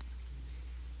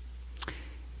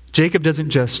 Jacob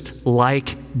doesn't just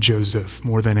like Joseph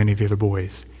more than any of the other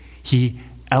boys. He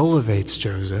elevates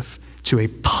Joseph to a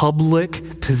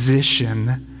public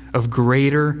position of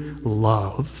greater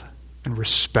love and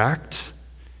respect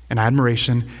and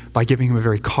admiration by giving him a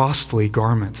very costly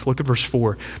garment. Look at verse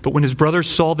 4. But when his brothers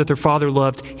saw that their father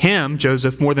loved him,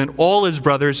 Joseph, more than all his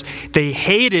brothers, they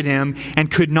hated him and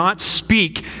could not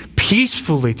speak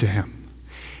peacefully to him.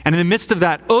 And in the midst of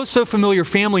that oh-so-familiar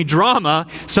family drama,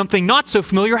 something not so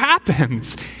familiar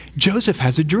happens. Joseph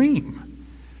has a dream.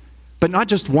 But not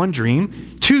just one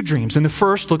dream, 2 dreams. In the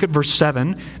first, look at verse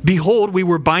 7. Behold, we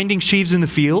were binding sheaves in the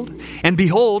field, and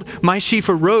behold, my sheaf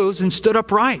arose and stood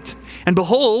upright. And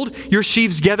behold, your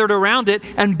sheaves gathered around it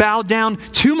and bowed down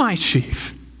to my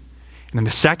sheaf. And in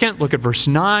the second, look at verse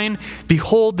 9.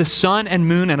 Behold, the sun and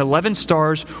moon and 11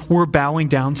 stars were bowing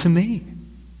down to me.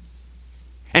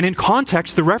 And in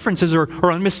context, the references are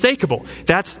unmistakable.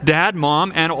 That's dad,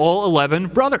 mom, and all 11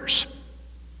 brothers.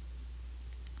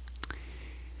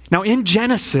 Now, in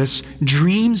Genesis,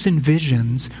 dreams and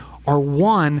visions are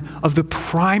one of the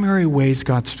primary ways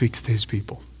God speaks to his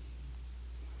people.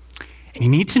 And you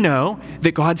need to know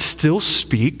that God still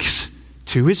speaks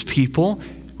to his people,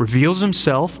 reveals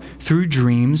himself through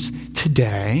dreams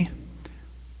today,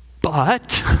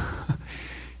 but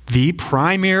the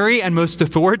primary and most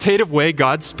authoritative way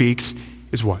God speaks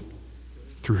is what?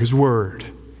 Through his word,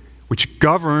 which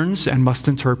governs and must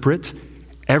interpret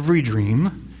every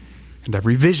dream and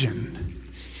every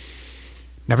vision.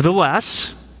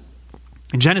 Nevertheless,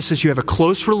 in Genesis, you have a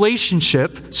close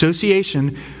relationship,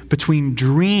 association between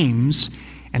dreams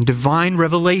and divine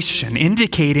revelation,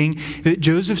 indicating that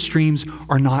Joseph's dreams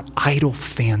are not idle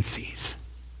fancies.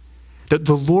 That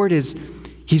the Lord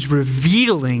He's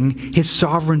revealing his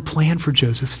sovereign plan for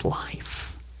Joseph's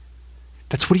life.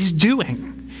 That's what he's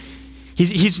doing.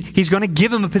 He's going to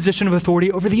give him a position of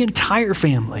authority over the entire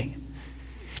family.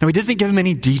 Now, he doesn't give him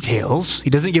any details. He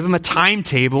doesn't give him a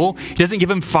timetable. He doesn't give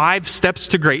him 5 steps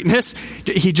to greatness.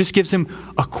 He just gives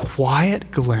him a quiet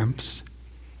glimpse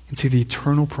into the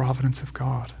eternal providence of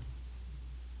God.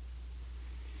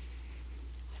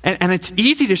 And it's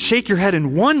easy to shake your head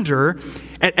and wonder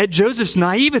at Joseph's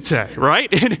naivete,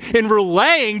 right? In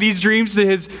relaying these dreams to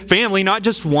his family, not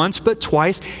just once, but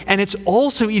twice. And it's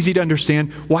also easy to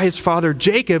understand why his father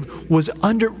Jacob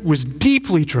was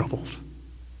deeply troubled.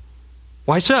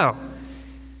 Why so?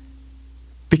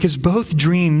 Because both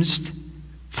dreams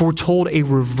foretold a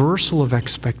reversal of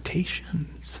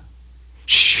expectations,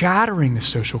 shattering the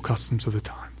social customs of the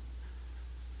time.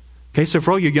 Okay, so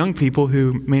for all you young people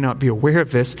who may not be aware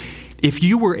of this, if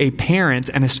you were a parent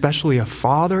and especially a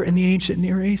father in the ancient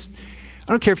Near East,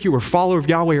 I don't care if you were a follower of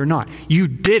Yahweh or not, you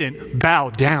didn't bow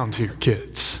down to your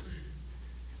kids.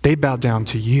 They bowed down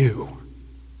to you.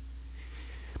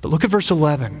 But look at verse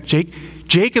 11.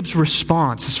 Jacob's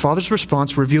response, his father's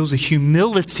response, reveals a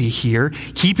humility here,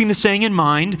 keeping the saying in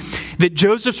mind that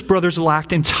Joseph's brothers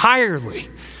lacked entirely.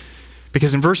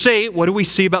 Because in verse 8, what do we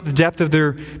see about the depth of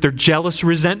their jealous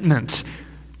resentment?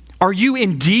 Are you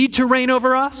indeed to reign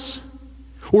over us?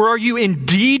 Or are you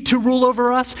indeed to rule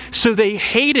over us? So they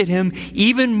hated him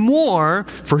even more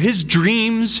for his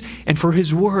dreams and for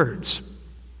his words.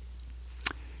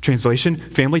 Translation,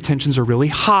 family tensions are really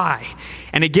high.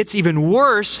 And it gets even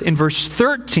worse in verse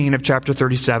 13 of chapter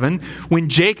 37 when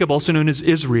Jacob, also known as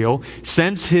Israel,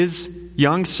 sends his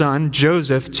young son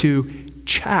Joseph to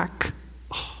check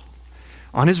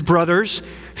on his brothers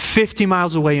 50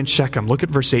 miles away in Shechem. Look at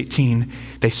verse 18.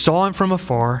 They saw him from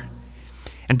afar,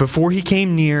 and before he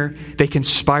came near, they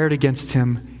conspired against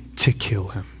him to kill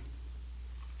him.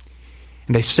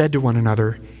 And they said to one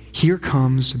another, "Here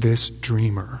comes this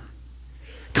dreamer.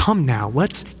 Come now,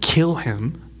 let's kill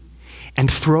him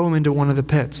and throw him into one of the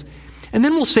pits. And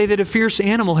then we'll say that a fierce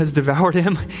animal has devoured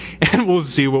him, and we'll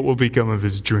see what will become of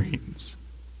his dreams."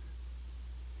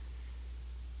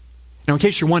 Now, in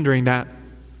case you're wondering, that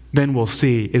 "then we'll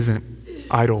see" isn't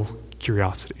idle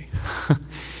curiosity.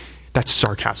 That's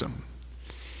sarcasm.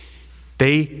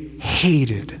 They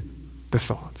hated the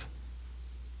thought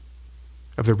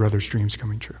of their brother's dreams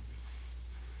coming true.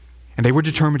 And they were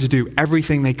determined to do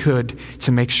everything they could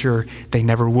to make sure they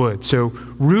never would. So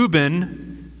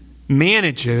Reuben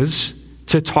manages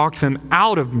to talk them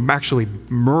out of actually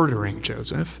murdering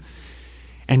Joseph.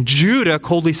 And Judah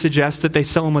coldly suggests that they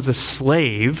sell him as a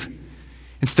slave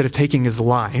instead of taking his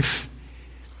life.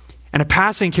 And a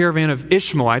passing caravan of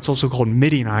Ishmaelites, also called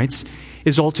Midianites,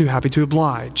 is all too happy to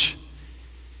oblige.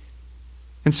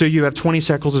 And so you have 20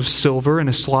 shekels of silver and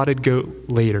a slaughtered goat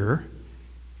later,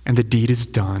 and the deed is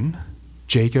done.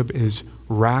 Jacob is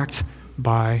racked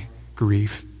by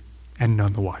grief and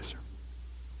none the wiser.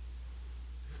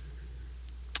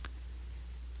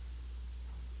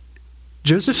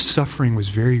 Joseph's suffering was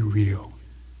very real,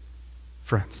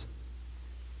 friends.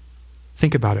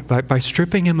 Think about it. By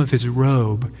stripping him of his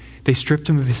robe, they stripped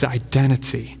him of his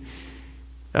identity,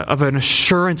 of an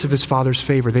assurance of his father's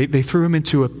favor. They threw him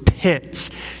into a pit.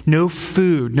 No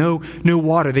food, no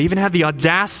water. They even had the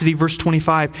audacity, verse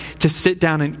 25, to sit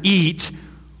down and eat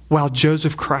while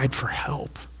Joseph cried for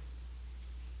help.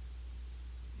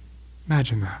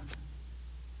 Imagine that.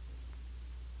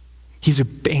 He's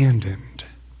abandoned.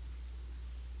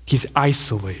 He's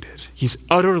isolated. He's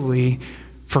utterly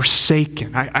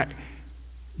forsaken.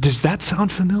 Does that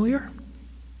sound familiar?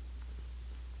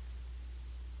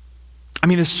 I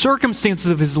mean, the circumstances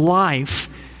of his life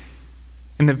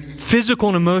and the physical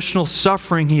and emotional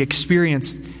suffering he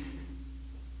experienced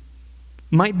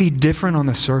might be different on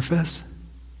the surface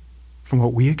from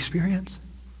what we experience.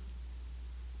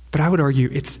 But I would argue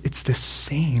it's the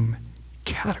same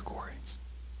categories.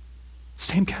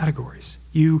 Same categories.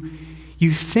 You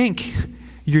think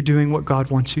you're doing what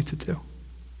God wants you to do.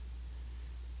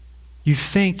 You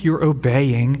think you're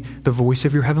obeying the voice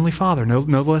of your heavenly Father, no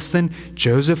less than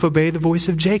Joseph obeyed the voice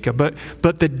of Jacob.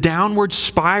 But the downward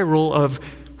spiral of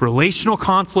relational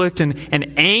conflict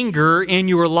and anger in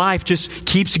your life just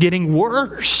keeps getting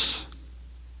worse.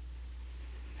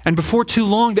 And before too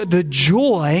long, the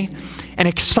joy and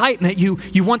excitement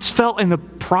you once felt in the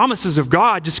promises of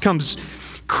God just comes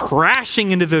crashing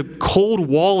into the cold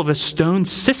wall of a stone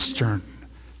cistern,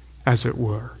 as it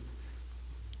were.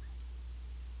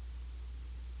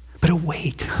 But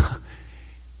wait,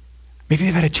 maybe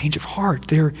they've had a change of heart.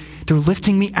 They're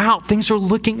lifting me out. Things are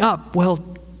looking up. Well,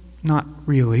 not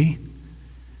really.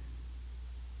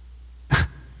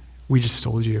 We just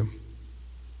told you.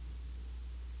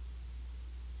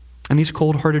 And these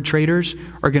cold-hearted traitors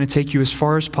are going to take you as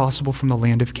far as possible from the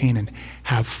land of Canaan.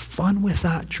 Have fun with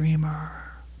that, dreamer.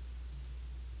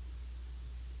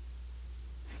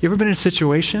 You ever been in a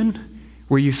situation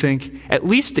where you think, at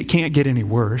least it can't get any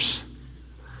worse?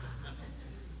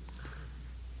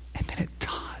 And then it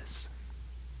does.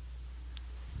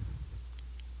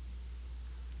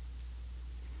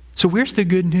 So where's the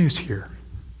good news here?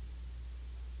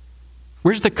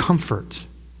 Where's the comfort?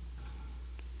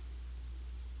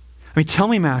 I mean, tell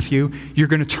me, Matthew, you're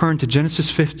going to turn to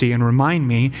Genesis 50 and remind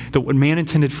me that what man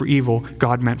intended for evil,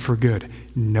 God meant for good.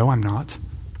 No, I'm not.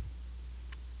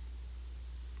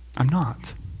 I'm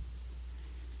not.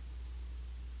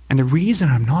 And the reason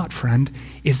I'm not, friend,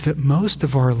 is that most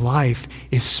of our life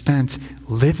is spent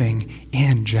living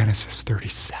in Genesis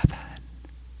 37.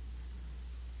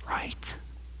 Right?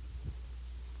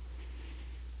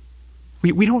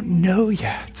 We don't know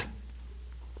yet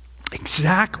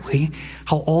exactly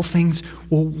how all things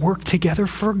will work together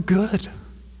for good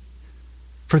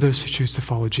for those who choose to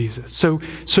follow Jesus. So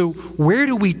where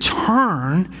do we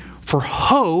turn for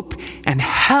hope and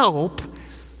help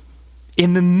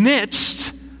in the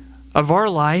midst of our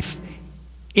life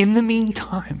in the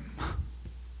meantime?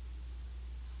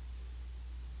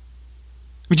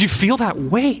 Would you feel that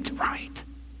weight, right?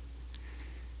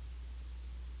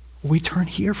 We turn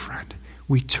here, friend.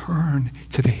 We turn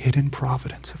to the hidden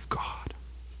providence of God.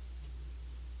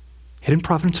 Hidden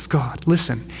providence of God.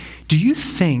 Listen, do you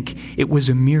think it was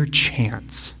a mere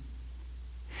chance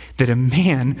that a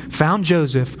man found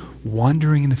Joseph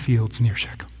wandering in the fields near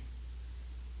Shechem?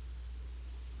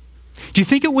 Do you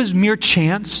think it was mere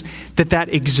chance that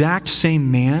that exact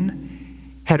same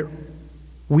man had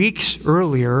weeks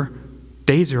earlier,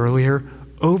 days earlier,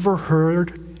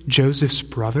 overheard Joseph's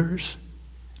brothers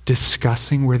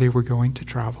discussing where they were going to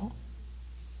travel?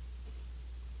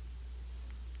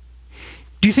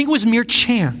 Do you think it was mere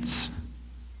chance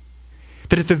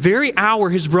that at the very hour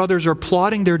his brothers are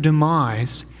plotting their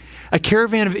demise, a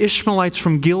caravan of Ishmaelites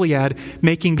from Gilead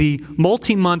making the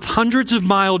multi-month, hundreds of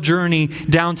mile journey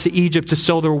down to Egypt to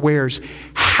sell their wares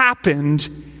happened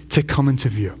to come into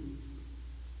view?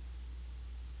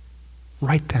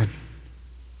 Right then.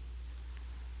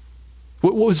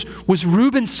 Was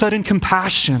Reuben's sudden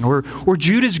compassion or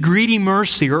Judah's greedy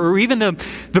mercy or even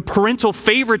the parental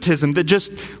favoritism that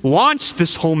just launched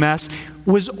this whole mess,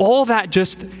 was all that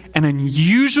just an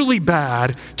unusually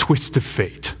bad twist of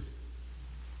fate?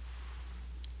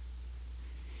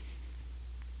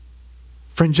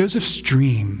 Friend, Joseph's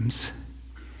dreams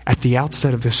at the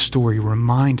outset of this story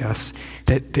remind us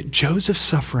that Joseph's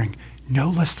suffering, no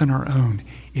less than our own,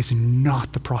 is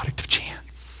not the product of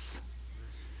chance.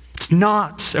 It's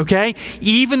not, okay?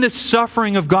 Even the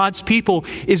suffering of God's people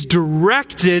is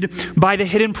directed by the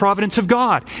hidden providence of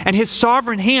God. And his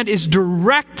sovereign hand is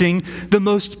directing the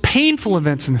most painful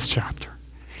events in this chapter.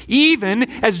 Even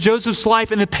as Joseph's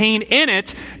life and the pain in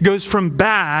it goes from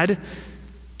bad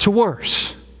to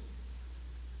worse.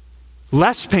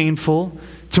 Less painful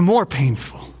to more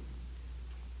painful.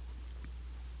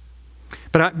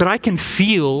 But I can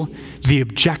feel the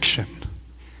objection.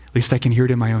 At least I can hear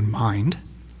it in my own mind.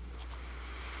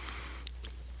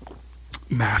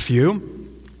 Matthew,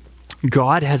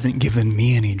 God hasn't given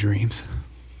me any dreams.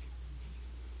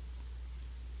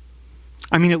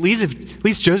 I mean, at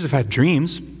least Joseph had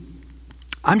dreams.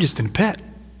 I'm just in a pit.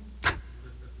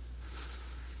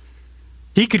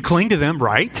 He could cling to them,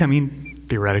 right? I mean,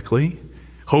 theoretically.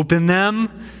 Hope in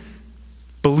them.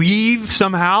 Believe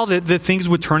somehow that things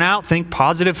would turn out. Think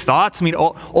positive thoughts. I mean,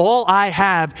 all I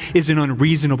have is an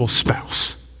unreasonable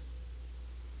spouse.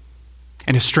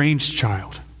 An estranged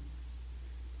child.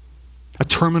 A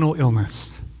terminal illness.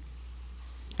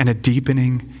 And a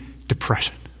deepening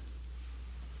depression.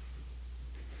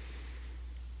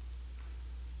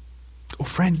 Oh,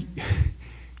 friend,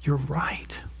 you're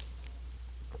right.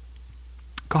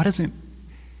 God hasn't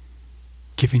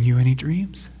given you any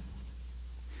dreams.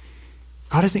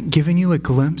 God hasn't given you a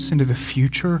glimpse into the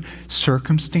future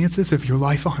circumstances of your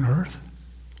life on earth.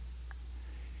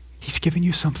 He's given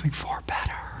you something far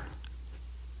better.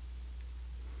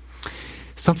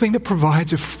 Something that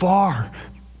provides a far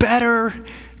better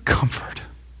comfort.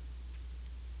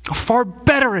 A far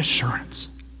better assurance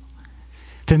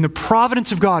than the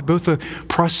providence of God, both the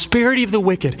prosperity of the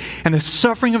wicked and the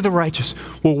suffering of the righteous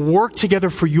will work together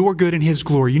for your good and his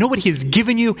glory. You know what he has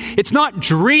given you? It's not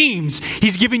dreams.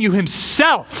 He's given you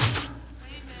himself.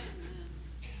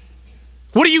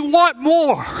 What do you want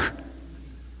more?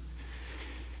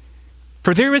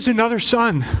 For there is another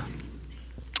son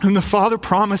whom the Father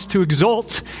promised to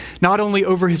exalt not only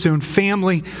over his own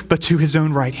family, but to his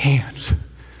own right hand.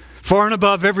 Far and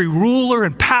above every ruler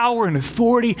and power and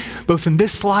authority, both in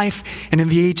this life and in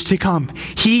the age to come.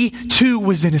 He too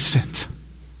was innocent.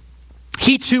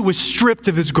 He too was stripped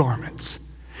of his garments.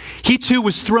 He too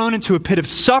was thrown into a pit of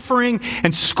suffering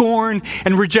and scorn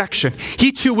and rejection.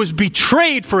 He too was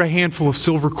betrayed for a handful of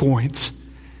silver coins.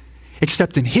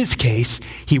 Except in his case,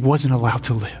 he wasn't allowed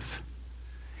to live.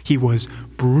 He was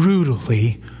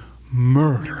brutally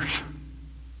murdered.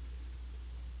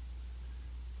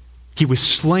 He was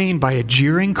slain by a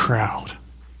jeering crowd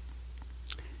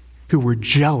who were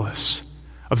jealous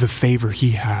of the favor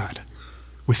he had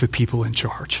with the people in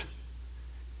charge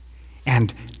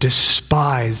and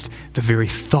despised the very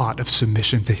thought of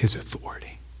submission to his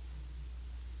authority.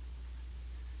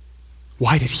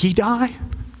 Why did he die?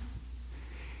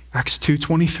 Acts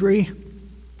 2:23.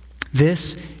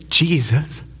 This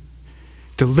Jesus,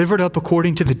 delivered up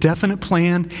according to the definite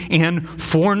plan and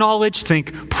foreknowledge,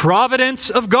 think providence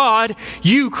of God,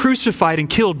 you crucified and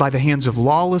killed by the hands of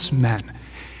lawless men.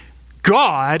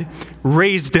 God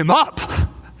raised him up,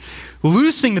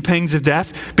 loosing the pangs of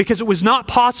death, because it was not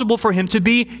possible for him to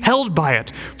be held by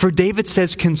it. For David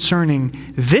says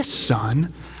concerning this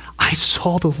son, I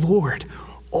saw the Lord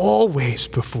always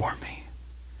before me.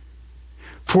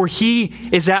 For he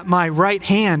is at my right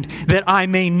hand, that I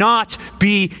may not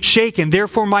be shaken.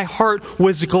 Therefore my heart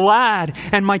was glad,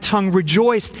 and my tongue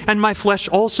rejoiced, and my flesh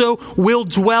also will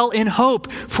dwell in hope.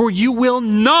 For you will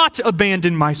not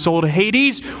abandon my soul to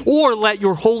Hades, or let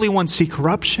your Holy One see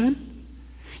corruption.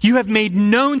 You have made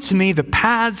known to me the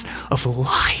paths of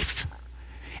life,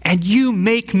 and you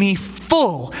make me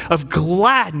full of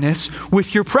gladness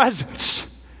with your presence.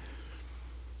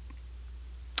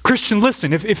 Christian,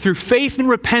 listen, if through faith and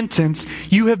repentance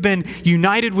you have been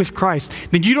united with Christ,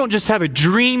 then you don't just have a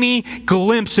dreamy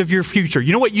glimpse of your future.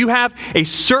 You know what? You have a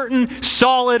certain,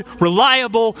 solid,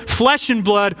 reliable, flesh and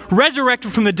blood,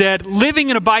 resurrected from the dead, living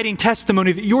and abiding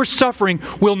testimony that your suffering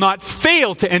will not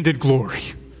fail to end in glory.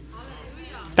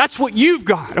 That's what you've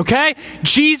got, okay?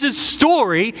 Jesus'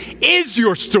 story is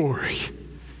your story.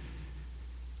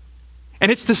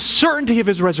 And it's the certainty of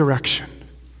his resurrection.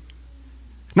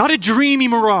 Not a dreamy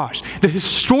mirage, the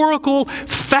historical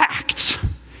fact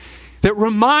that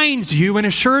reminds you and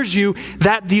assures you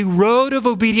that the road of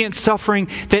obedient suffering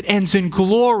that ends in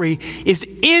glory is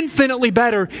infinitely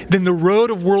better than the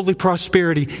road of worldly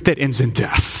prosperity that ends in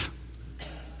death.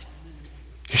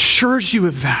 It assures you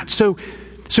of that. So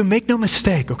make no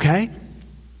mistake, okay?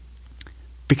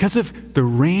 Because of the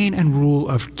reign and rule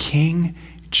of King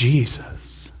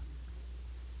Jesus,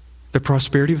 the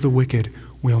prosperity of the wicked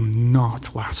will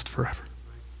not last forever.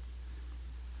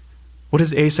 What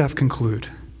does Asaph conclude?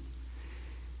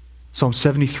 Psalm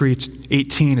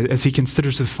 73:18, as he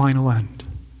considers the final end.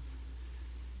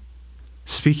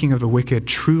 Speaking of the wicked,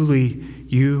 truly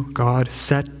you, God,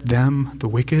 set them, the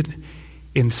wicked,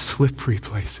 in slippery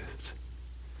places.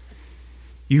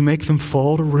 You make them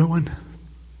fall to ruin.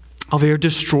 Oh, they are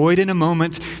destroyed in a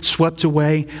moment, swept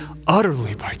away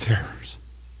utterly by terrors.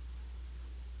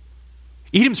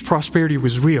 Edom's prosperity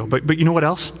was real, but you know what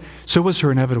else? So was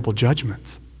her inevitable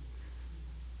judgment.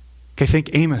 Okay, think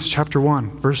Amos chapter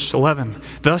 1, verse 11.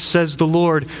 Thus says the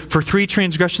Lord, for 3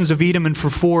 transgressions of Edom and for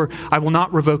 4, I will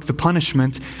not revoke the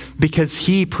punishment, because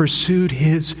he pursued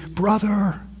his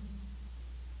brother.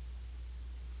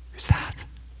 Who's that?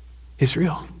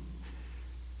 Israel.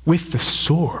 With the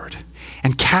sword,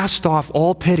 and cast off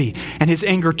all pity, and his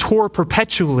anger tore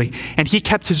perpetually, and he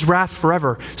kept his wrath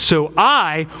forever. So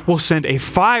I will send a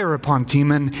fire upon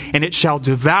Teman, and it shall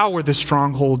devour the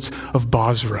strongholds of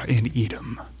Bozrah in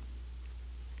Edom.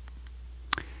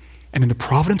 And in the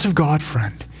providence of God,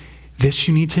 friend, this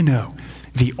you need to know,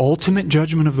 the ultimate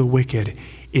judgment of the wicked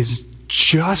is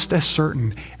just as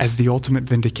certain as the ultimate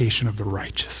vindication of the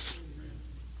righteous.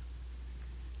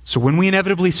 So when we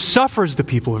inevitably suffer as the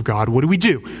people of God, what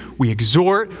do? We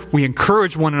exhort, we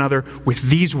encourage one another with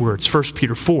these words, 1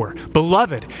 Peter 4.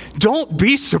 Beloved, don't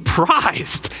be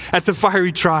surprised at the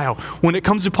fiery trial when it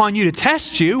comes upon you to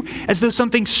test you as though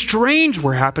something strange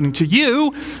were happening to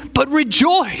you, but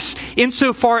rejoice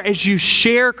insofar as you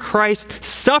share Christ's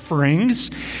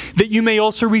sufferings, that you may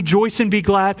also rejoice and be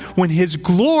glad when his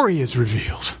glory is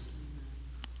revealed.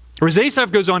 Or as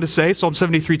Asaph goes on to say, Psalm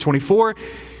 73:24,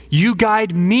 you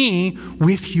guide me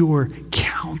with your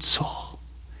counsel.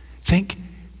 Think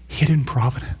hidden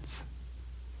providence.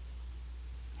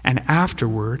 And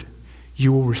afterward,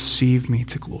 you will receive me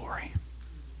to glory.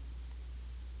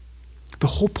 The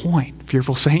whole point,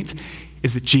 fearful saint,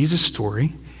 is that Jesus'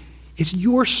 story is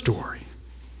your story.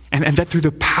 And that through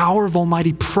the power of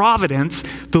almighty providence,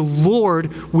 the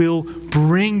Lord will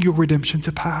bring your redemption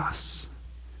to pass.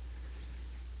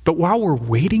 But while we're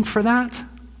waiting for that,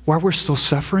 while we're still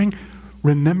suffering,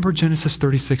 remember Genesis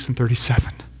 36 and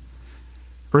 37.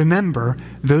 Remember,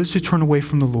 those who turn away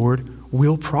from the Lord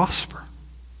will prosper.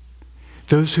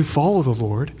 Those who follow the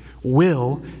Lord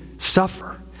will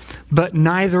suffer. But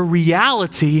neither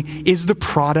reality is the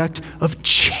product of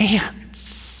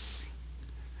chance.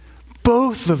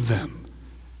 Both of them,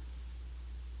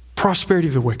 prosperity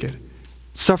of the wicked,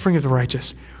 suffering of the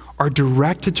righteous, are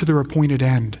directed to their appointed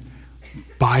end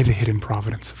by the hidden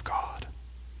providence of God.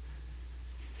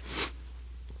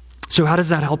 So how does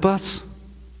that help us?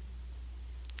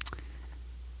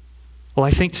 Well,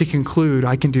 I think to conclude,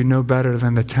 I can do no better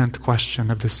than the 10th question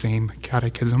of the same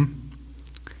catechism,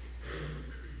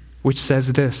 which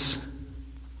says this: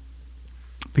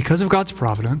 because of God's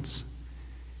providence,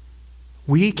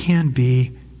 we can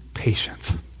be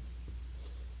patient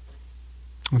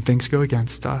when things go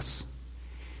against us,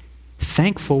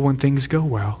 thankful when things go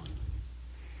well.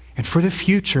 And for the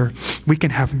future, we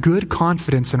can have good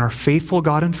confidence in our faithful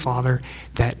God and Father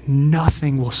that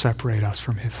nothing will separate us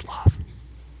from his love.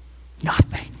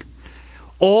 Nothing.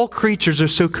 All creatures are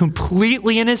so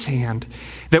completely in his hand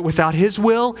that without his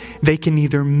will, they can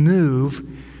neither move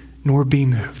nor be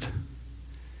moved.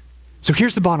 So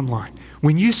here's the bottom line.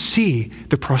 When you see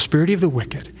the prosperity of the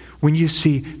wicked, when you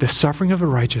see the suffering of the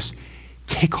righteous,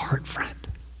 take heart, friend.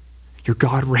 Your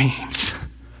God reigns.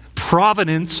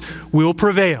 Providence will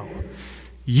prevail.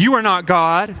 You are not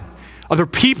God. Other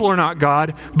people are not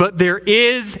God. But there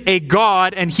is a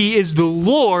God, and he is the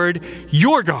Lord,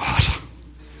 your God.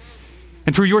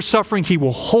 And through your suffering, he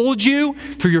will hold you.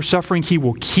 Through your suffering, he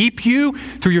will keep you.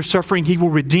 Through your suffering, he will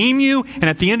redeem you. And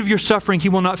at the end of your suffering, he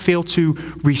will not fail to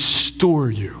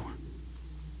restore you.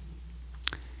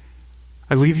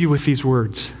 I leave you with these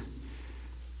words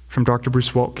from Dr.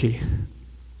 Bruce Waltke.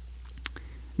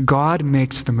 God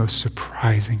makes the most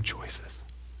surprising choices.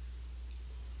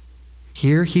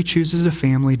 Here he chooses a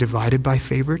family divided by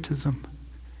favoritism,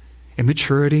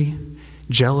 immaturity,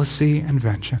 jealousy, and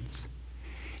vengeance.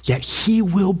 Yet he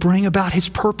will bring about his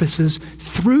purposes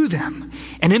through them.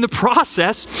 And in the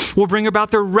process, will bring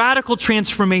about their radical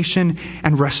transformation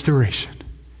and restoration.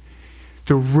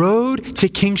 The road to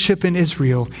kingship in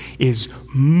Israel is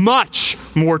much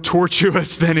more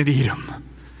tortuous than in Edom.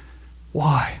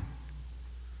 Why?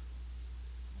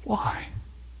 Why?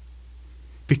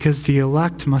 Because the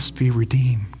elect must be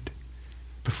redeemed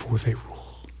before they rule.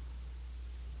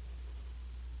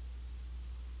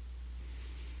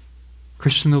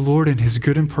 Christian, the Lord in his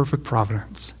good and perfect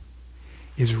providence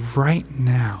is right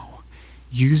now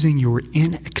using your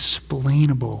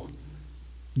inexplainable,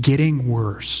 getting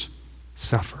worse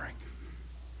suffering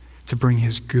to bring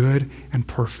his good and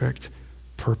perfect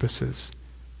purposes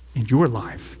in your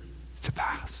life to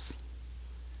pass.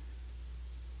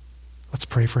 Let's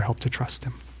pray for help to trust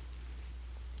him.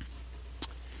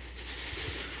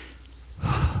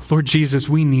 Lord Jesus,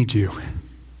 we need you.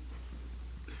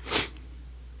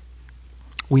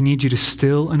 We need you to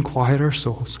still and quiet our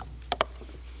souls.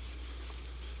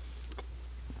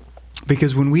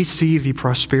 Because when we see the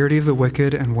prosperity of the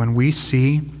wicked and when we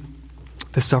see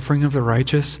the suffering of the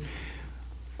righteous,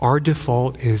 our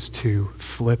default is to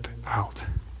flip out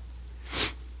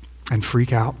and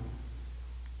freak out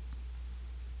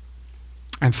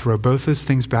and throw both those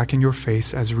things back in your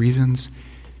face as reasons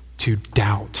to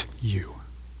doubt you,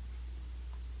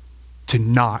 to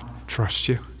not trust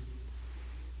you.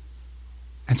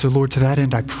 And so, Lord, to that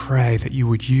end, I pray that you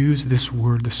would use this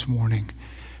word this morning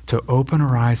to open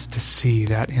our eyes to see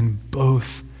that in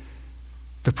both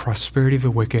the prosperity of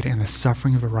the wicked and the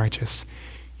suffering of the righteous,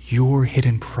 your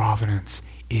hidden providence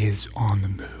is on the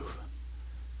move.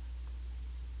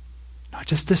 Not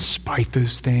just despite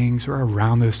those things or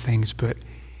around those things, but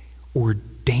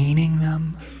ordaining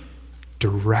them,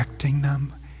 directing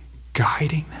them,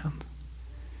 guiding them.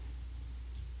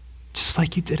 Just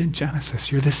like you did in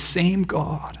Genesis. You're the same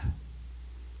God.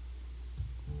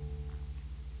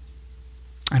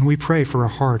 And we pray for a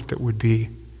heart that would be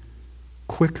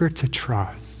quicker to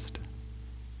trust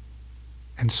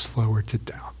and slower to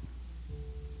doubt.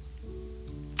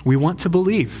 We want to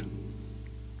believe.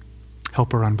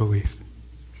 Help our unbelief.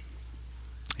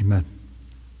 Amen.